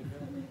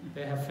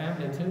 They have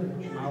family too.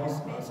 Yeah,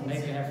 Mouse,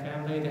 snake, they have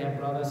family, they have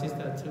brother,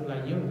 sister too,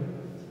 like you.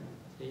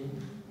 See?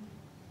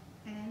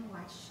 And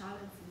watch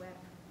Charlotte's Web.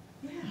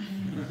 Yeah.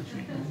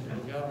 There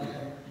you go.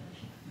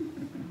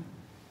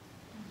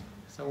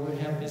 So we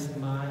have this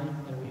mind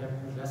and we have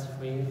less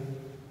fear.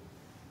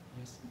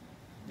 Yes.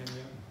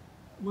 Daniel?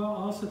 Well, I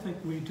also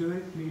think we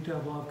do need to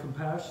have a lot of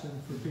compassion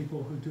for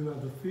people who do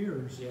have the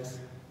fears. Yes.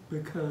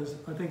 Because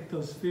I think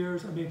those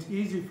fears, I mean, it's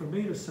easy for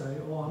me to say,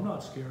 oh, I'm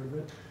not scared of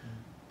it.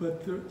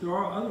 But there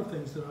are other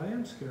things that I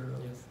am scared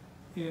of. Yes.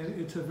 And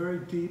it's a very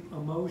deep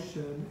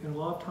emotion, and a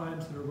lot of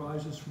times it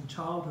arises from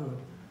childhood,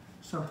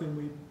 something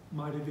we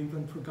might have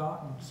even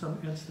forgotten, some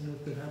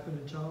incident that happened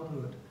in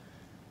childhood.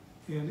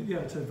 And yeah,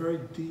 it's a very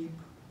deep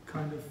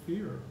kind of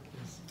fear.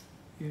 Yes.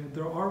 And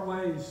there are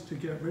ways to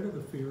get rid of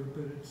the fear,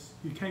 but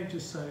you can't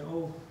just say,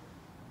 oh,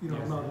 you know,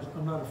 Yes.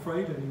 I'm not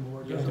afraid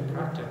anymore. You have to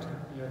practice.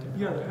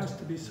 Yeah, there has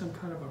to be some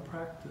kind of a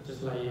practice.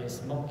 Just like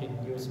smoking.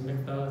 You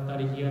smoke for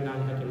 30 years now,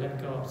 you have to let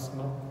go of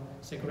smoke.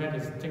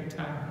 Cigarettes take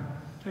time.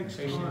 Takes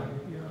Patience. time,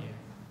 yeah.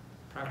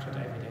 Practice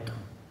every day.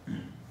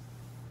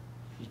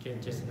 You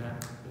can just not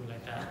do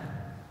like that.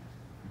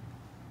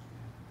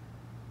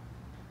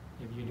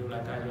 If you do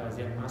like that, you are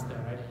Zen master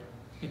already.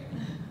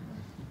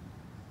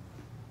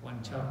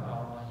 One chop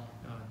all the way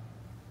on.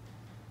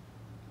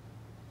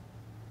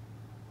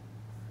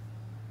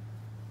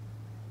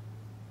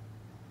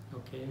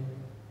 Okay.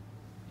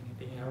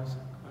 Anything else?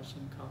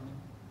 Question, comment?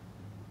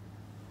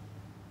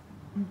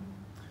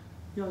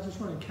 Yeah, I was just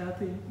wondering,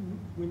 Kathy,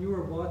 when you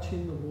were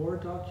watching the war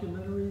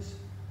documentaries,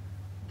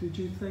 did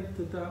you think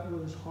that that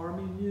was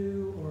harming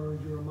you, or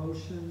your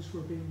emotions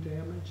were being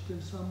damaged in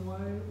some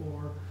way,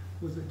 or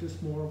was it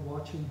just more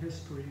watching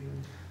history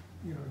and,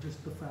 you know,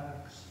 just the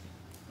facts?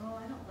 Oh,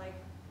 I don't like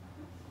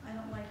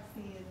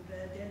seeing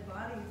the dead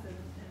bodies and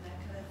that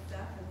kind of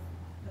stuff,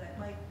 but I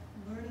like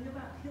learning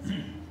about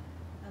history.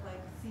 I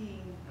like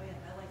I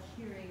like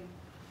hearing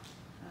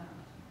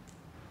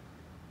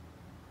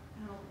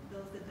how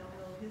those that don't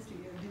know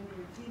history are doing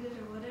repeat it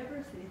or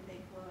whatever, so you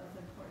think, well, it's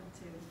important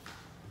to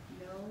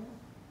know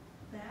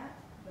that,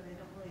 but I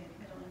don't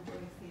enjoy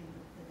seeing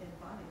the dead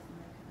bodies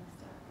and that kind of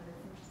stuff, but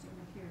it's interesting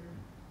to hear,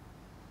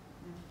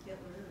 you know,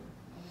 Hitler and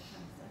all that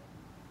kind of stuff.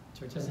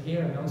 So just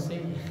hear, don't see.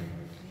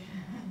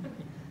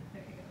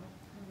 There you go.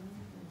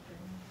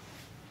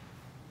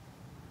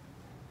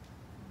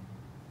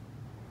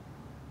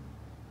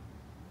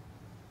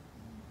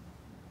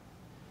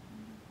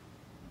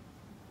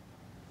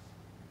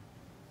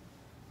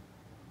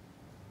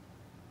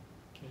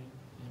 Okay,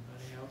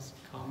 anybody else?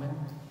 Comment?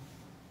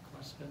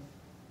 Question?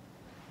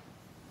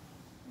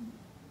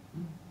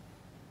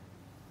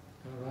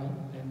 All right,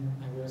 then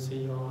I will see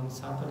you on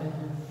Saturday.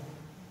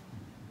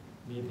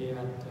 Be there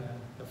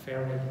at the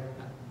ferry at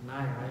 9,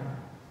 right?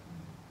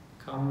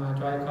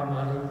 Try to come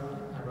early,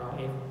 around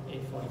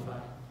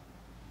 8:45.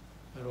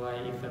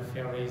 Otherwise, if the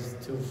ferry is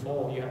too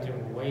full, you have to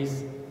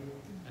waste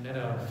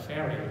another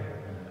ferry.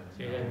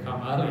 So you have to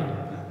come early,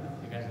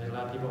 because there's a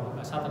lot of people,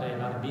 on Saturday, a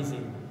lot of busy.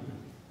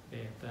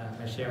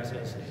 Michelle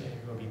says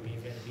it will be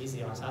very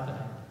busy on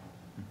Saturday.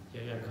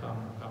 You have to come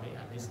probably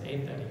at least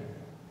 8:30 to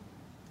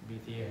be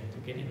there, to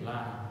get in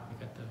line,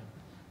 because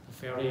the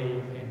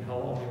ferry can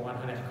hold only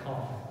 100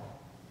 cars.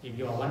 If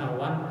you are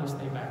 101, you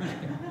stay back.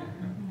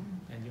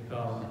 And you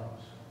go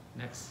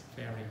next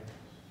ferry.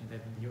 And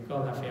then you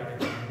go the ferry,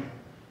 you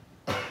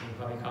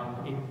probably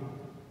come, eat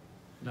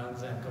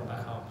lunch and go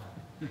back home.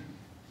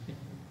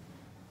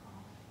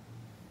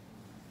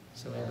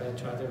 So everybody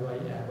try to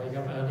wake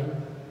up early,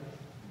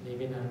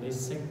 leaving at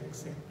least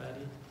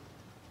 6:30.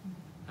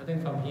 I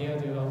think from here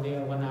to go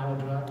there, 1 hour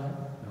drive, right?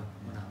 No,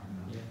 1 hour.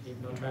 Yeah, if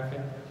no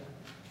traffic.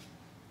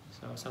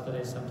 So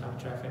Saturday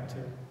sometimes traffic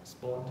to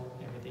sport,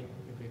 everything.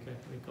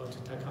 We go to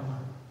Tacoma.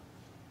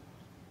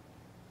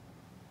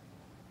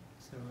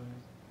 So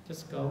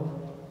just go.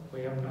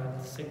 Wake up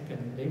at 6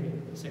 and leave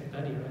at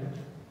 6:30, right?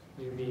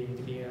 We'll be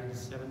here at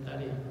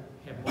 7:30.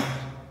 Have more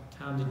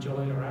time to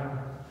enjoy around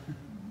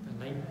the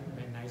lake,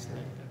 very nice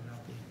lake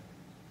around there.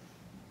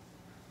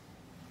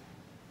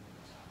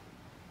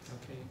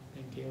 Okay,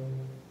 thank you.